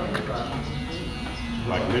getting done.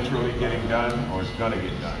 Like literally getting done, or it's gonna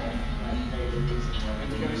get done?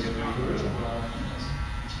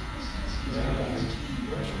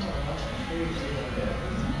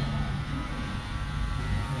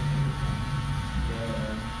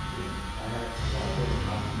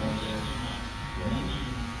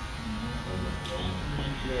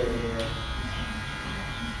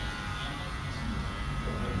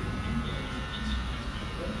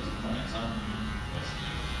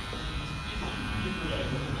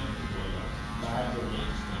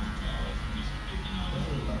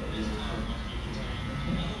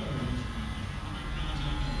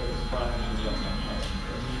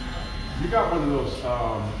 got one of those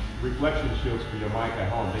reflection shields for your mic at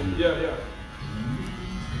home, didn't you? Yeah.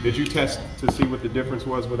 Did you test to see what the difference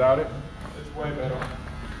was without it? It's way better.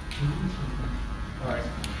 Alright.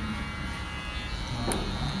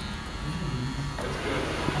 That's good.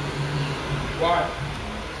 Why?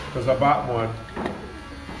 Because I bought one.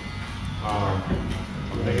 I'm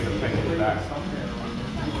thinking of taking it back.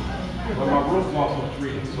 But my roof's also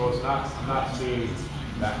treated, so it's not. I'm not seeing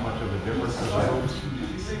that much of a difference in the roofs.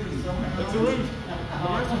 It's a roof. The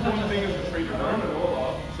most important thing is to treat your room.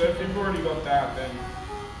 So if you've already got that, then.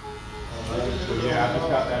 So yeah, I just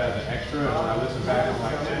got that as an extra, and when I listen back, it's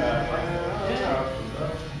like,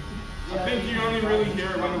 I think you only really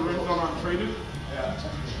hear it when the roof's not untreated. Yeah.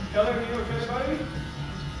 Kelly, are you okay, buddy?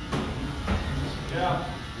 Yeah.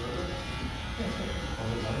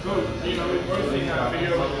 Good. You know, we've both seen that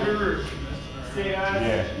video of the roof. See ya.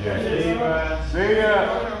 Yeah. See ya.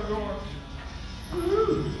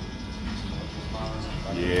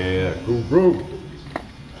 Yeah, guru.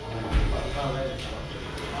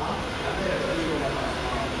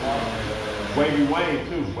 Wavy Wayne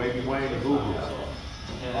too. Wavy Wayne and Guru.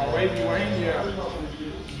 Wavy Wayne, yeah.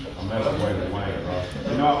 I met up Wavy Wayne, bro.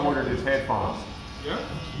 You know I ordered his headphones. Yeah?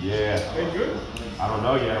 Yeah. They good? I don't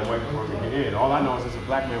know yet. I'm waiting for him to get in. All I know is it's a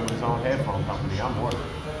black man with his own headphone company. I'm ordering.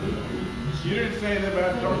 You didn't say that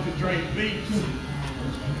about Dr. Dre Beats.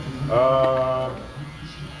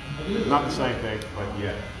 Not the same thing, but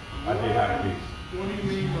yeah, I did have Beats. What do you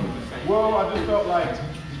mean not the same? Well, I just felt like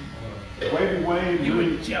Wavy Wayne You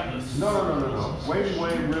really, were jealous. No. Wavy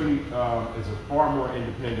Wayne really is a far more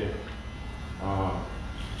independent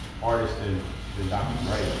artist than Dr.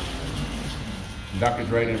 Dre. Dr.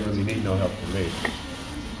 Dre didn't really need no help from me.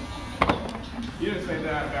 You didn't say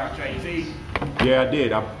that about Jay-Z. Yeah, I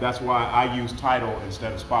did. That's why I use Tidal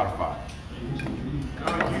instead of Spotify.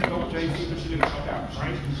 No, you told Jay-Z, but you didn't talk about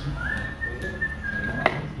Drake.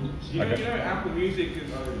 You know Apple Music is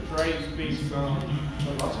Dre's beat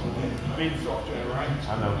software, right? I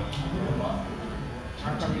know.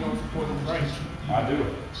 How come you don't support Drake? I do.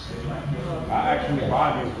 I actually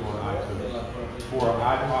buy these on iTunes for an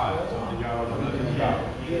iPod, something y'all don't know nothing about.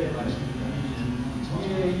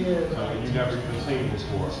 You never even seen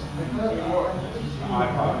before. An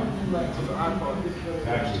iPod. It's an iPod.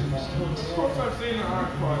 Actually. Of course I've seen an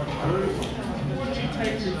iPod. What did you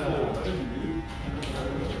take me for?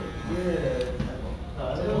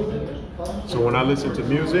 So when I listen to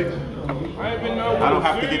music, I don't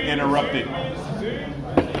have to get interrupted. I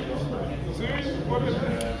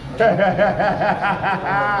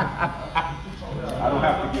don't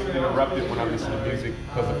have to get interrupted when I listen to music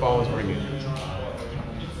because the phone's ringing.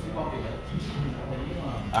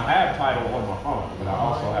 I have Tidal on my phone, but I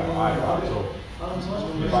also have an iPod. So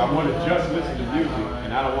if I want to just listen to music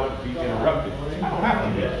and I don't want to be interrupted, I don't have to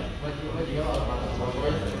do that.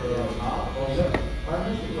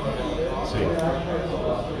 See.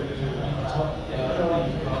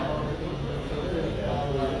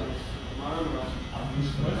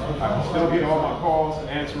 I can still get all my calls,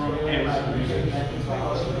 answer them, and listen to music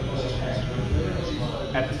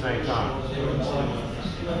at the same time.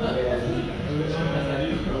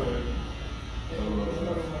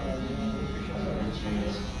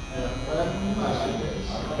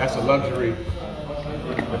 That's a luxury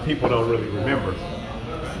that people don't really remember.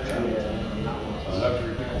 A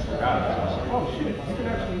luxury people forgot about. Oh shit, you can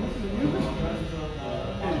actually listen to music?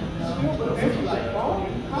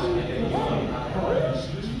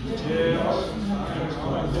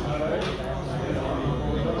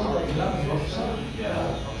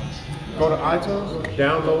 Go to iTunes,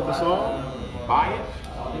 download the song, buy it,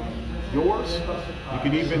 yours. You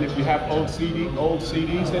can even, if you have old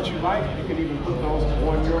CDs that you like, you can even put those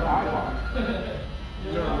on your iPod.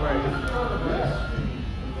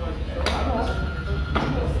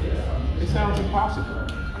 It sounds impossible.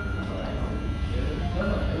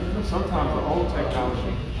 Sometimes the old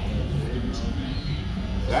technology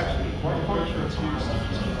is actually quite functional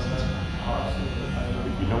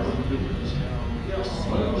if you know what to do with it.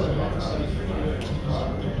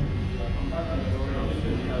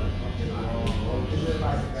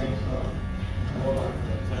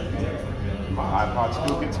 My iPod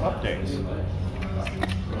still gets updates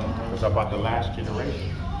because I bought the last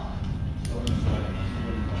generation.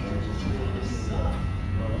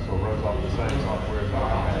 So it runs off the same software as the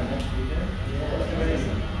iPad.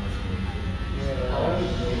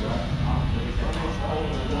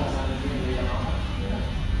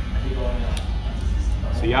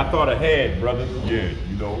 See, I thought ahead, brother. Yeah,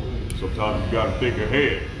 you know, sometimes you gotta think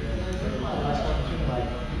ahead.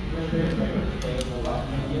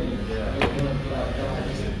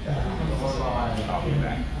 I'll be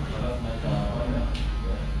back.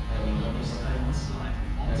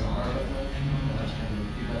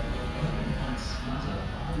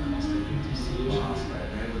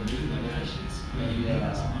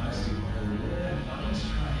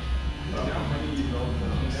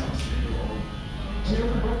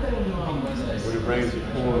 When it rains, it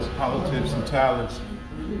pours. Hollow tips and talents.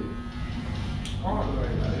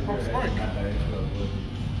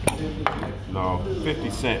 No, 50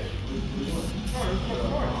 Cent.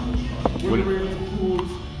 When it,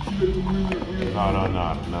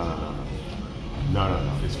 no.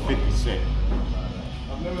 It's 50 Cent.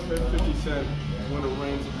 I've never heard 50 Cent when it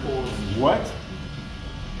rains it pours. What?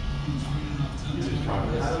 You just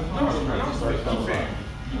trying to start something.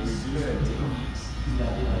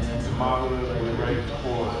 The model when it rains it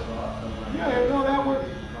pours. Yeah, no, that one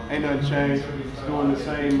ain't nothing changed. It's doing the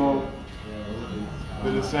same mode.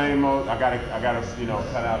 The same mode. I gotta,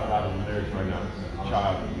 cut out a lot of the lyrics right now.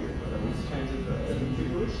 Child.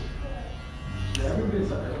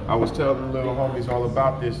 I was telling the little homies all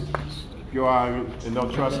about this. Yo, and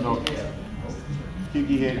don't trust no.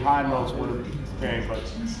 Kiki hit high notes with a game, but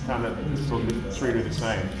kind of still treated the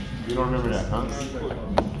same. You don't remember that, huh?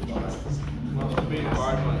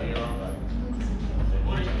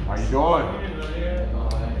 How you doing?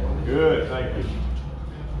 Good, thank you.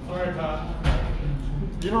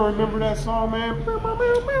 You don't remember that song, man? What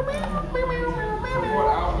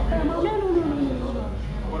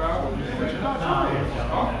album? Richard Not Trying.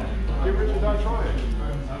 Get Richard Not Trying.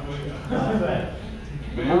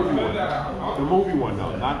 The movie one. The movie one,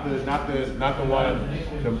 though. Not the one.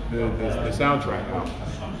 The soundtrack. No. I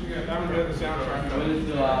haven't heard the soundtrack.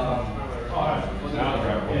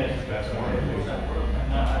 Soundtrack. That's one of the things.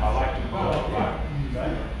 I like it a lot.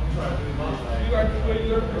 You like the way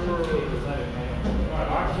you I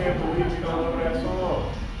can't believe you don't know that song.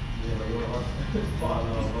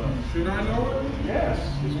 Should I know it? Yes,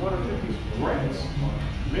 it's one of 50's greats.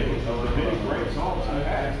 Many of the many great songs he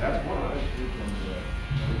has. That's one of them.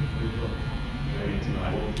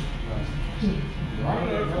 I don't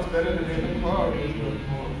know if it's better than in the club.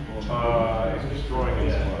 It's destroying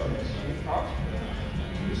his club.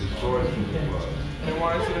 It destroys his club. And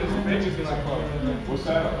why isn't it as big as in the club? What's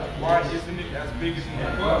that? Why isn't it as big as in the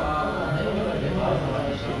club?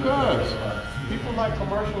 Because people like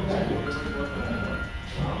commercial music.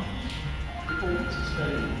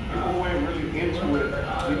 People ain't really into it.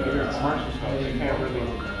 You can hear commercial stuff. They can't really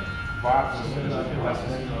vibe to it unless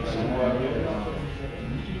it's plugged in.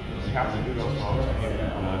 You have to do those songs to get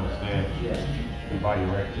people to understand and buy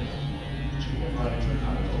your records.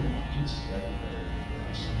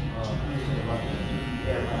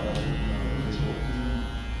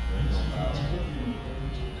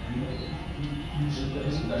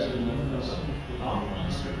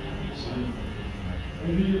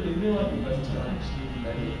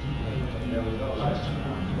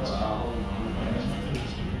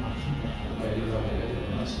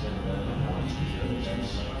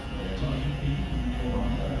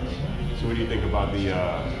 So what do you think about the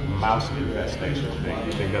mouse infestation thing? Do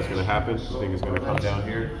you think that's going to happen? Do you think it's going to come down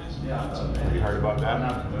here? Have you heard about that?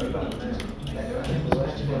 I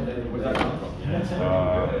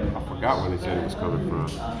forgot where they said it was coming from.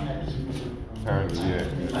 Apparently, yeah.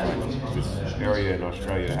 This area in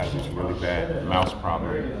Australia that has this really bad mouse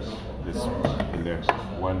problem. And they're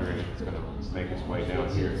wondering if it's going to make its way down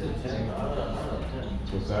here.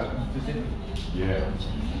 What's that? Yeah.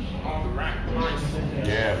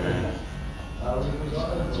 Yeah, man.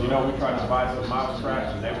 You know, we tried to buy some mouse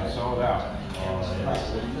traps and they were sold out.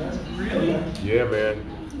 Really? Yeah, man.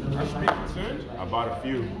 I should be concerned. I bought a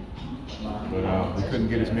few, but we couldn't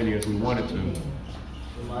get as many as we wanted to.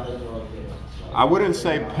 I wouldn't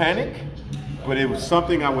say panic, but it was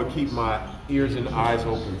something I would keep my ears and eyes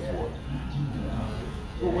open for.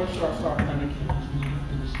 Well, when should I start panicking?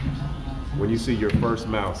 When you see your first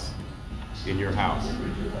mouse in your house.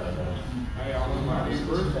 Hey, I want my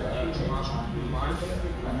neighbors, my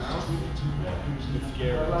house. It's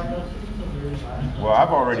scary. Well,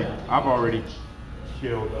 I've already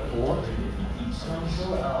killed 4.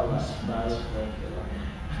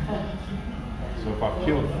 So if I've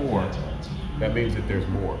killed 4, that means that there's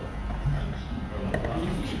more.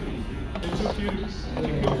 It took you to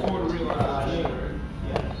kill 4 to realize.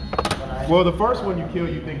 Well, the first one you kill,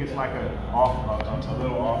 you think it's like a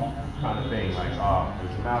little off kind of thing, like, there's a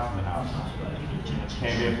mouse in the house.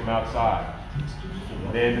 Came in from outside.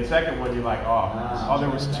 And then the second one, you're like, oh, there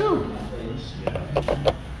was 2.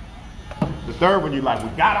 The third one, you're like, we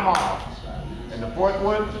got them all. And the fourth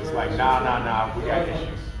one, it's like, nah, we got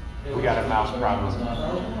issues. We got a mouse problem.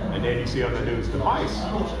 And then you see on the news, the mice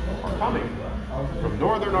are coming from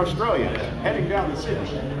northern Australia, heading down the city.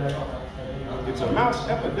 It's a mouse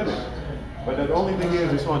epidemic. But the only thing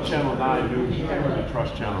is, it's on Channel 9, dude. You can't really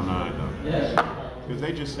trust Channel 9, though. Because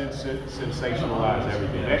they just sensationalize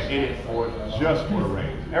everything. They're in it just for the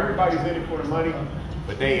ratings. Everybody's in it for the money,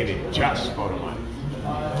 but they in it just for the money.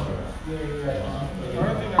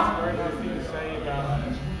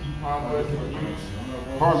 hard-working youths.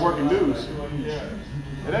 Hard-working dudes. Yeah.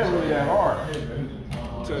 It ain't really that hard.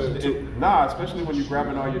 Nah, especially when you're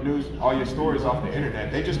grabbing all your news, all your stories off the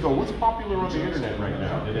internet. They just go, what's popular on the internet right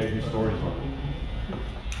now? And they do stories on it.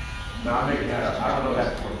 No, I'm making that up. I don't know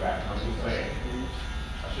that for a fact. I'm just saying.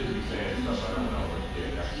 I shouldn't be saying stuff I don't know. But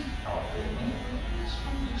yeah, that's how I feel.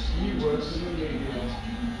 He was in the media.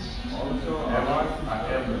 Also, I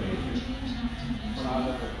am the media.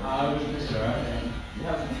 I was just yeah.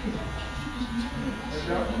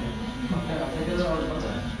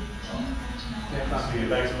 See you.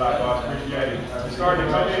 Thanks a lot, boss. Appreciate it. It's starting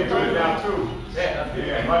to come in good now, too.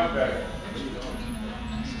 Yeah, much better.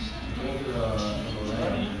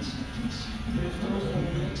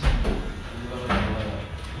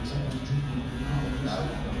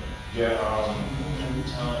 Yeah,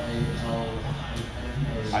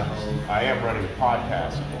 I am running a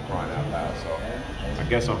podcast for crying out loud, so I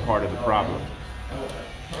guess I'm part of the problem.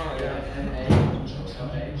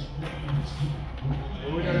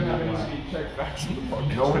 We don't have any check facts on the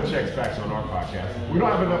podcast. No one checks facts on our podcast. We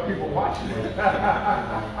don't have enough people watching it.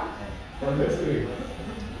 Or listening.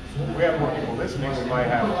 If we have more people listening, we might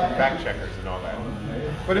have fact checkers and all that.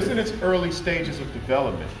 But it's in its early stages of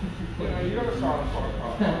development. Yeah, you gotta start a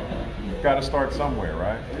Got to start somewhere,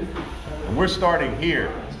 right? And we're starting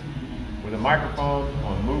here with a microphone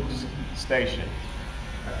on Mook's station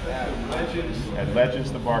at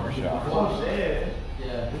Legends the Barbershop.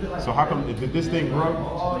 So how come, did this thing grow?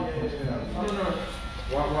 Why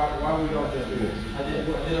we don't just do this? I did it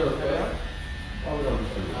repair. Why we don't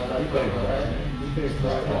just do this? We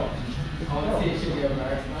think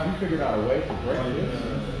you figured out a way to break this?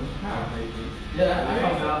 How? It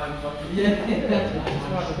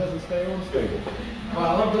doesn't stay unstable. Well, I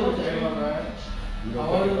love doing it to everyone, right? You I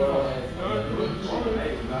don't love think it.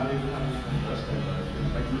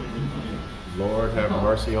 Lord have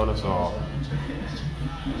mercy on us all.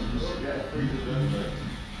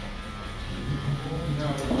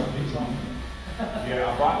 Yeah, I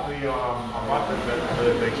bought the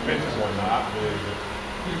expensive one,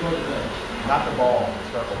 not the ball, the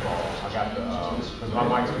circle ball. I got the because my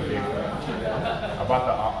mic's too big. I bought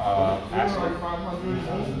the actually.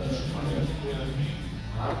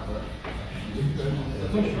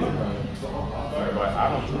 But I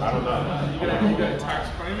don't know. You got a tax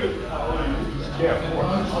payment? Yeah, of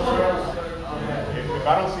course. If I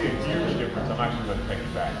don't see a huge difference, I'm actually going to take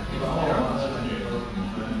it back.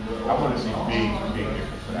 I want to see big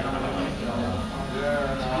difference for that kind of money.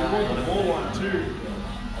 Yeah, you want the full one too.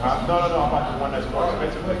 No, I bought the one that's more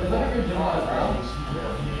expensive.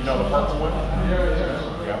 You know the purple one?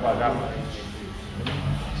 Yeah, I bought that one.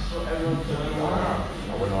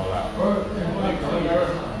 I went all out.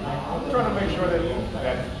 I'm trying to make sure that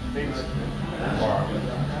things are.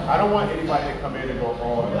 I don't want anybody to come in and go,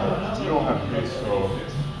 oh, you don't have this, so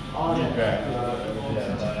need that.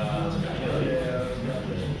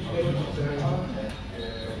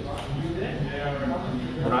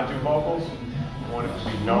 When I do vocals, I want it to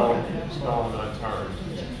be no stone unturned.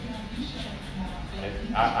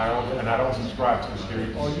 And I don't subscribe to the theory,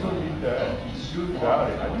 oh, you don't need that. Do it without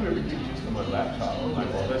it. I do everything just on my laptop. I'm like,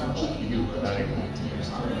 well, that's cool for you, but that ain't cool for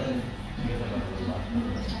me.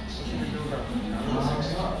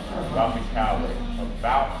 About the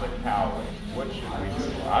cowlick. What should we do?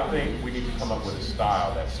 I think we need to come up with a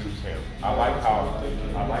style that suits him. I like how the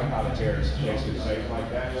hair is shaped his face like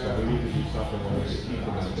that. So we need to do something where we can keep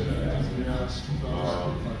him a bit of that.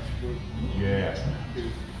 Yeah.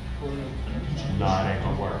 No, it ain't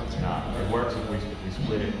gonna work. Nah, it works if we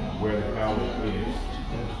split it where the cowlick is.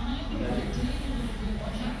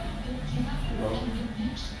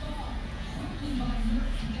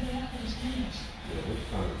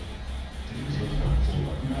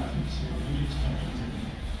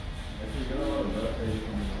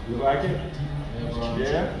 You like it?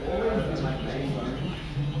 Yeah?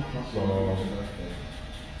 So,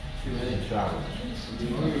 challenge.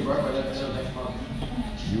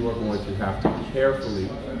 You are going to have to carefully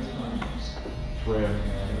trim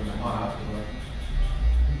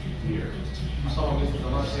here.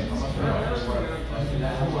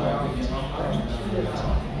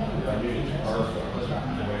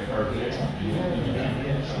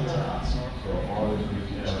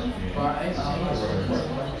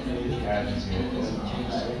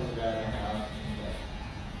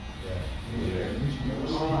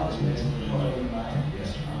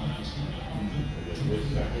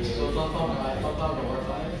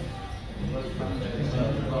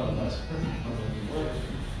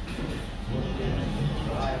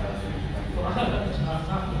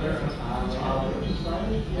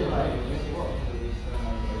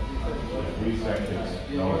 3 sections.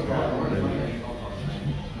 Those guys are really,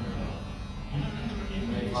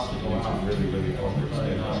 really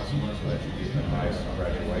overextended so that you get a nice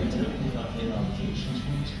graduation.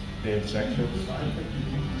 Thin sections.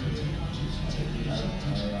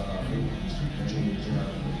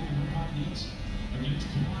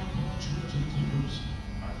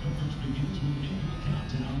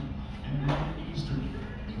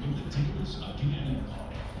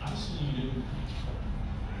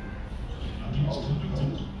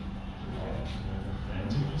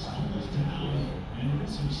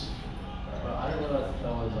 But I didn't realize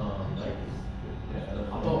that was like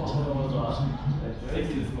I thought it was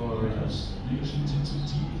 60s more original.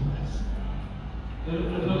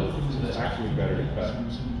 It's actually better to cut when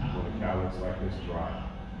the cow looks like this dry.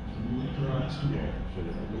 Yeah, should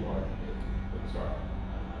have been water. Sorry.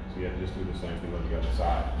 So you have to just do the same thing on the other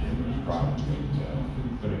side. Yeah, but it's probably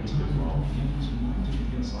gonna keep this long.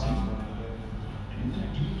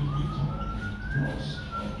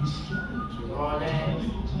 Come on, man.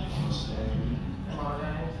 Come on,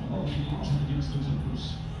 man.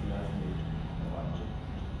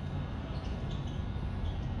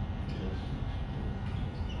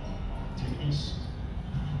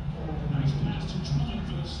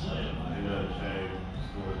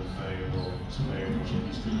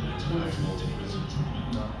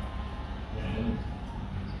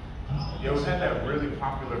 Yo, it had that really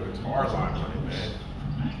popular guitar line on it, man.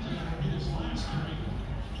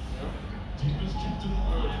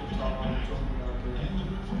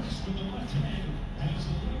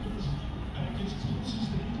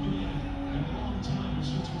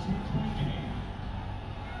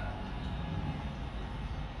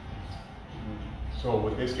 So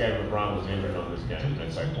with this game, LeBron was injured on this game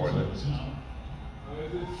against like Portland.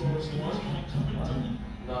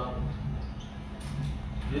 No.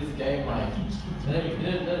 This game, like, they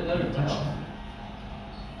didn't play off.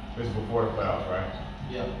 This is before the playoffs, right?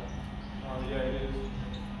 Yeah. Yeah, it is.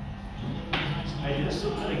 Hey, did I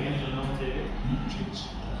still play games on normal TV?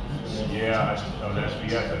 Yeah, on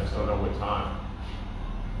SBS, I just don't know what time.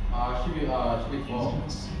 Should be 12.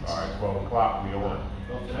 All right, 12 o'clock, we on.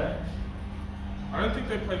 12 today? I don't think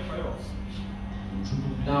they play playoffs.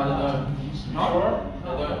 No, they don't. Sure?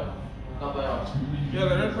 They don't. Not playoffs. Yeah,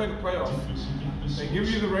 they don't play the playoffs. They give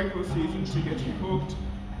you the regular season to get you hooked,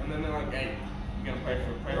 and then they're like, hey, you're gonna play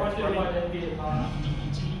for playoffs.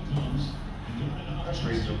 That's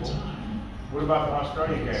reasonable. What about the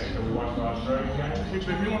Australian game? Can we watch the Australian game?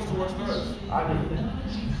 Who wants to watch those? I do.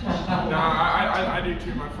 I do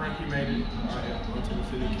too. My friend, he made it. Went to the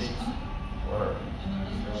City Kings. Word.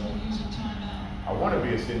 I want to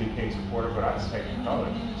be a Sydney King supporter, but I just take the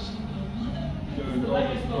colors. I know,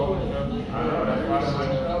 that's why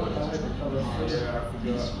I like the colors. Yeah, I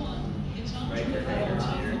forgot. Laker haters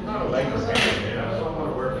here. I'm not a Lakers hater, man. I just want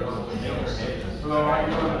to work on the Lakers haters. Hello, how you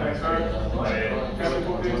doing today, sir? Having a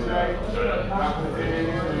good day today? Happy to be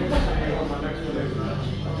here. On my next one is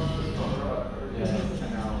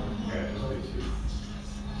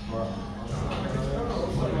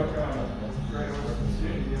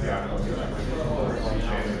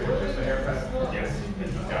Yes,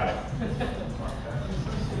 got it.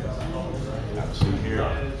 Have a seat here.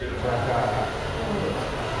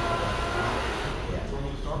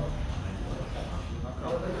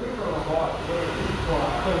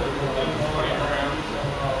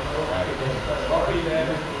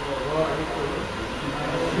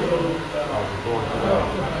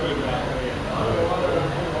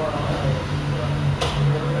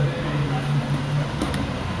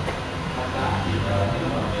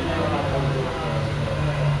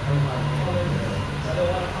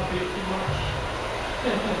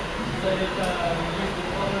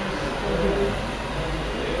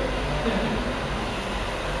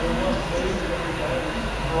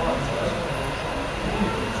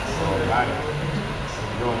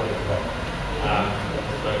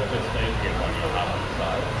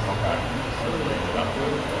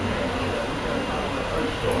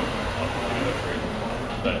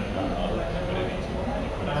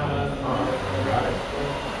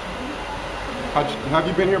 Have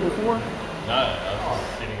you been here before? No, I was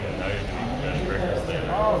just sitting in the nose and eating breakfast there.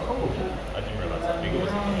 Oh, cool. I didn't realize how big it was.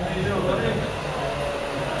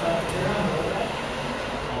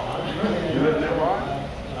 You live nearby?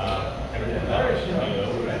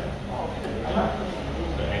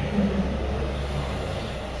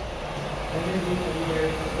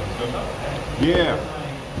 Yeah.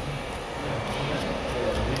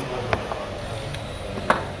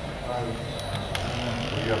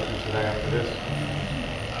 What are you up to today after this?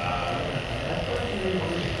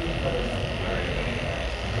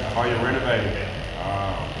 Oh, you're renovating? Oh,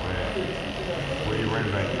 man. What are you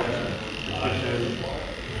renovating? The kitchen?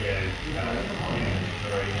 Yeah,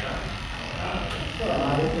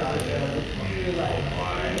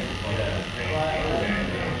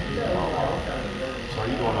 So are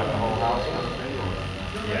you doing like the whole house?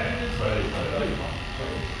 yeah,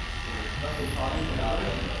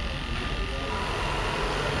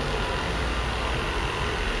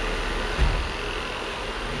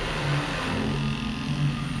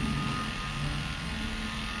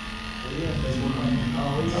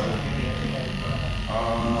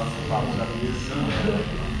 About 7 years ago.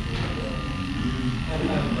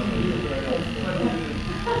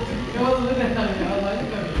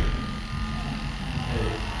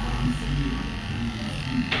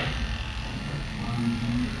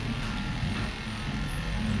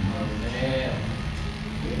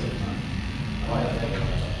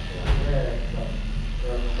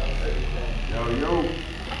 Yo.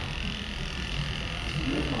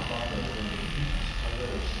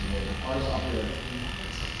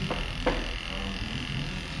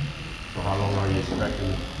 So how long are you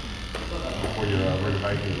expecting before your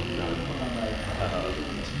renovation is done?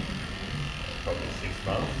 probably 6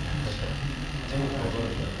 months.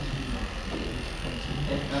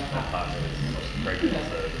 My partner was pregnant,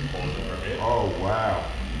 so paused it for a bit. Oh, wow.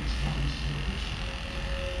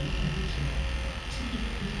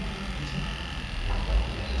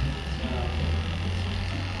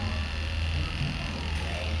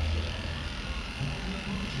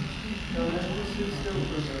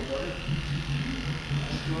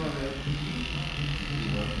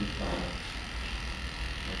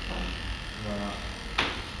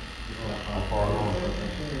 How far along?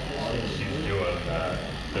 She's due on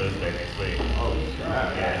Thursday next week. Oh,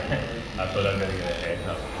 snap. Yeah. I thought I'm going to get a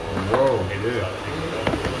haircut before. Whoa, People yeah. start thinking about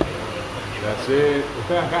it. That's it. What's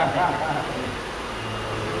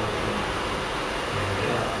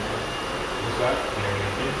that? You know any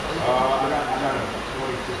kids? I got a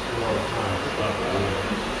 26-year-old son.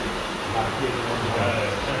 Not a kid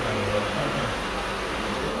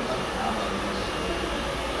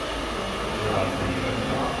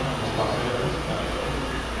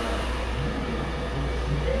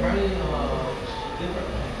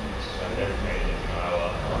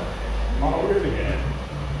Oh, really? Yeah.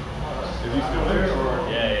 Is he still there, or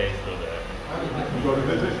Yeah, he's still there. you go to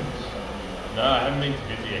visit? No, I haven't been to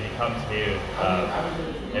visit yet. He comes here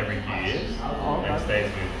every few years and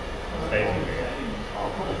stays with me.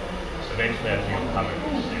 Oh, cool. Eventually, I think he'll come and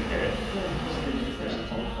live here.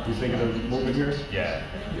 You thinking of moving here? Yeah.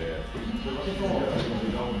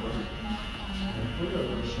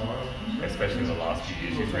 Especially in the last few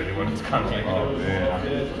years, he's really wanted to come here. Oh, man. I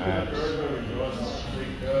can imagine.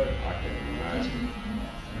 I can imagine.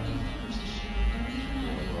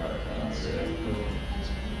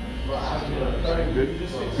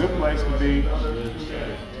 Good place to be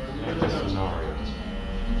in this scenario.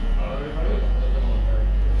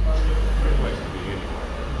 Good place to be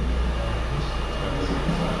anyway.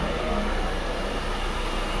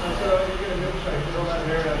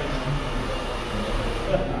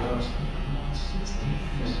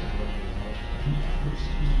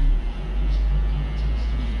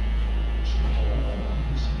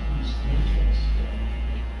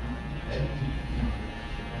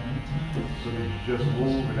 So did you just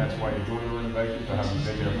move and that's why you're doing the renovations, or have you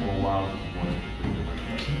been there for a while and you wanted to do the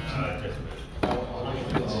renovations?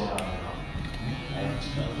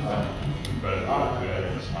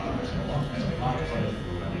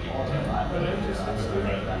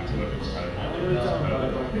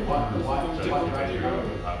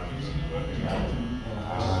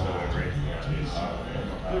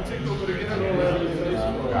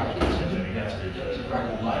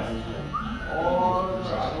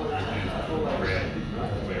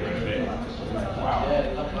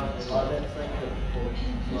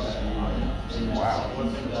 Wow.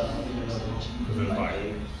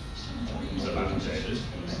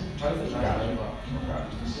 Because it's like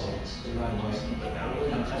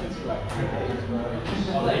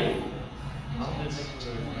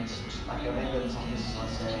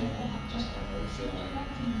dilapidated.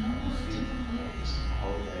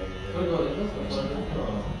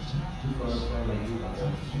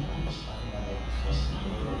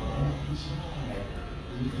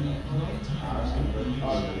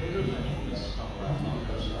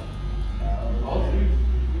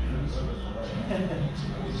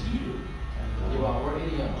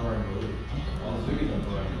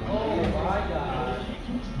 Oh my God.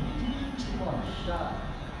 Shot.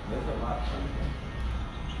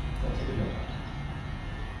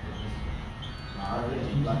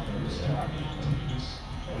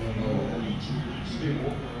 Still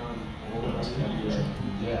walking around.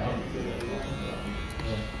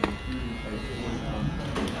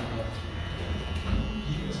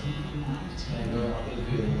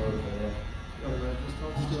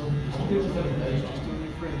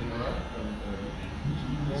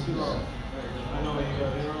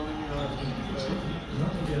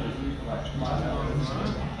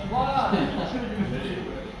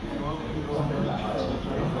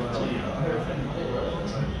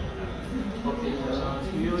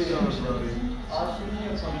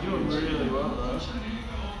 You're doing really well, bro.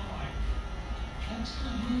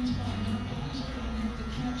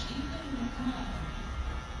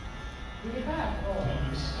 Give it back. Oh.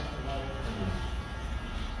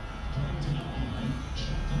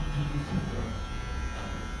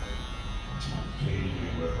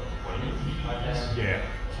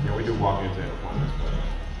 Yeah, we do walk into appointments, but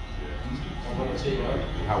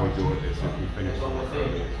how we do it is if we finish the work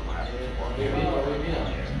early, someone has to walk in. As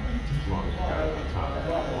long as you got enough time,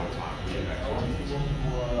 one time for the next one.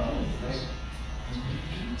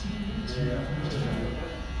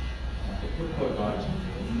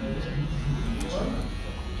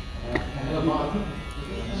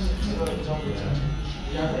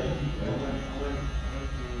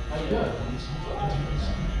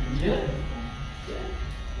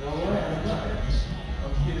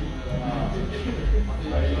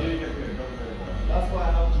 That's why I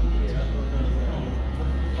helped you.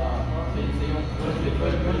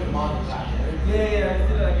 Yeah, I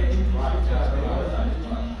still like it.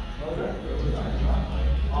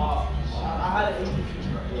 I had an interview.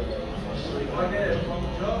 If I get a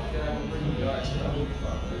job, then I can bring you guys.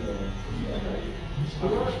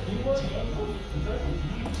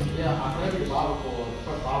 Yeah, I'm gonna be Bible for the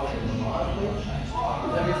first Bible in the month.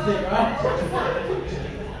 Let me see, right?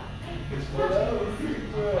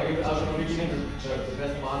 Like, I was beginning the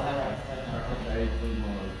best month ever.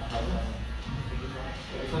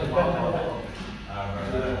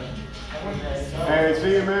 Hey,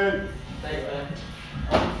 see you, man. Thanks, man.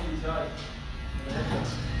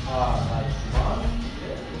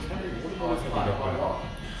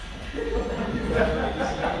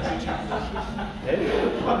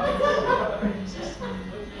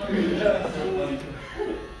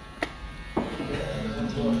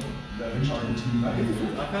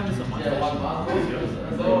 I found this on my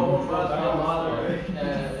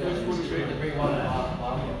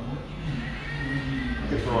You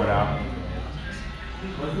can throw it out.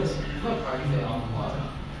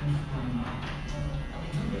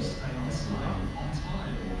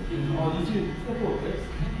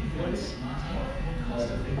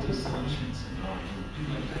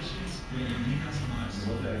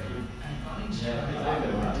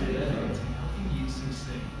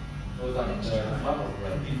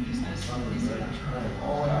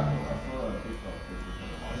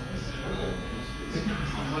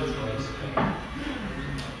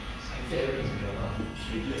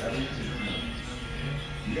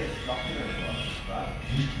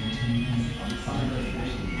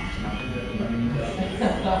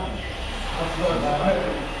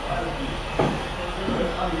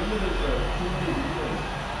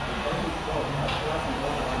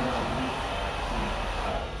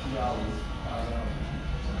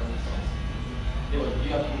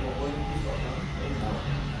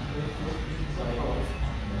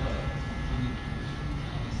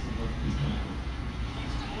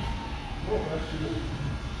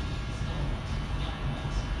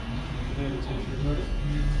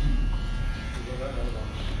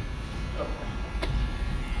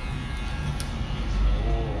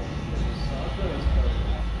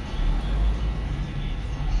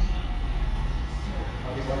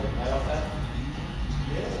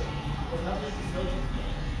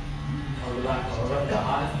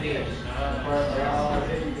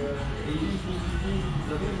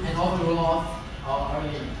 And also we lost our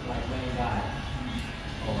main guy.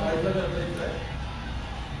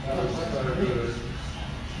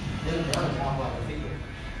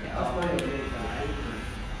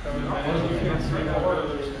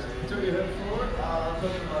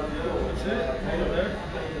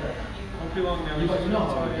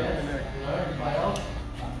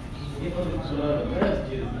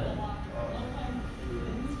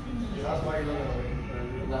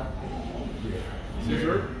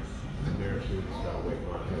 Scissor? You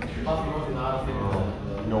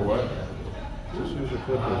know what? Just use your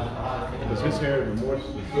clippers. Because his hair, the more the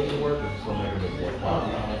clipper work, it's so make it more top.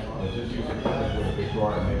 But just use the clippers with a big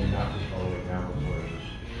drawer and maybe not just all the way down before it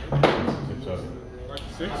tips up.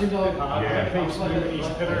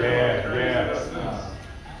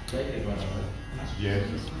 Yeah.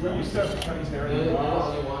 You used to have to cut his hair in the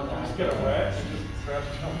wall. Just get it wet.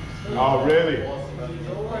 Oh, really?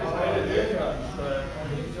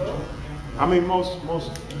 I mean, most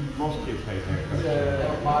kids hate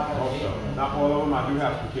haircuts. Most of them. Not all of them. I do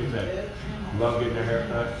have some kids that love getting their hair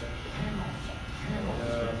cut.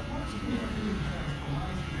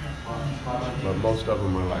 But most of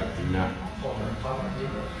them are like, do not.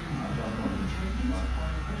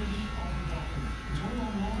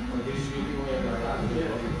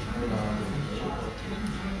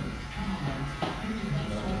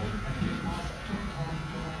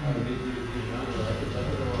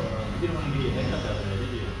 You didn't want to get your haircut over there,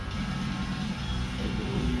 did you?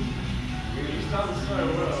 You started so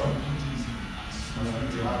well.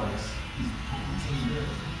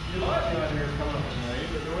 You like the idea of coming up with me,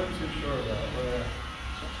 but you weren't too sure about where.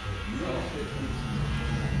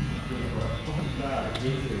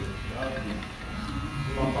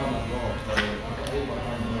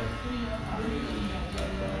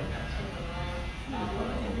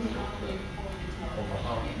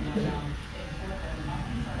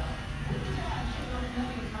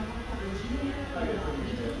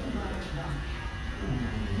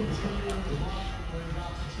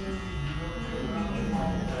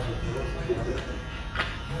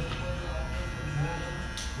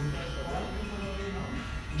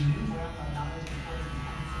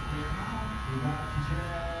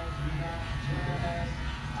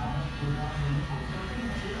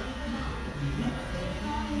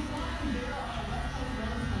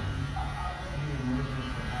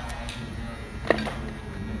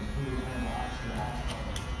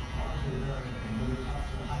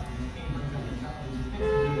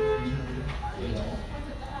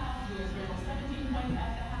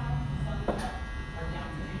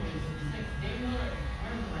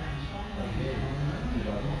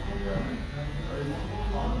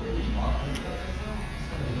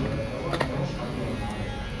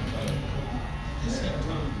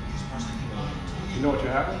 You know what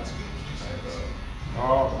you're having?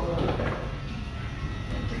 Oh.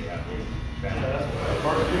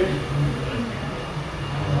 First kid?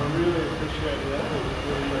 I really appreciate the effort you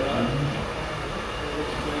put into that. It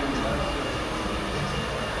looks fantastic.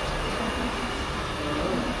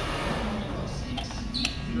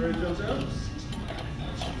 You ready to jump out?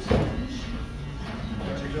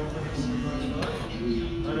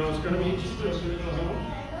 I know it's going to be interesting. So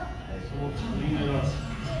we'll lean it up.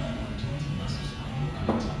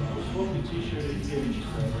 We'll swap the t-shirt and get each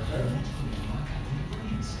other,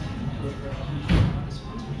 okay?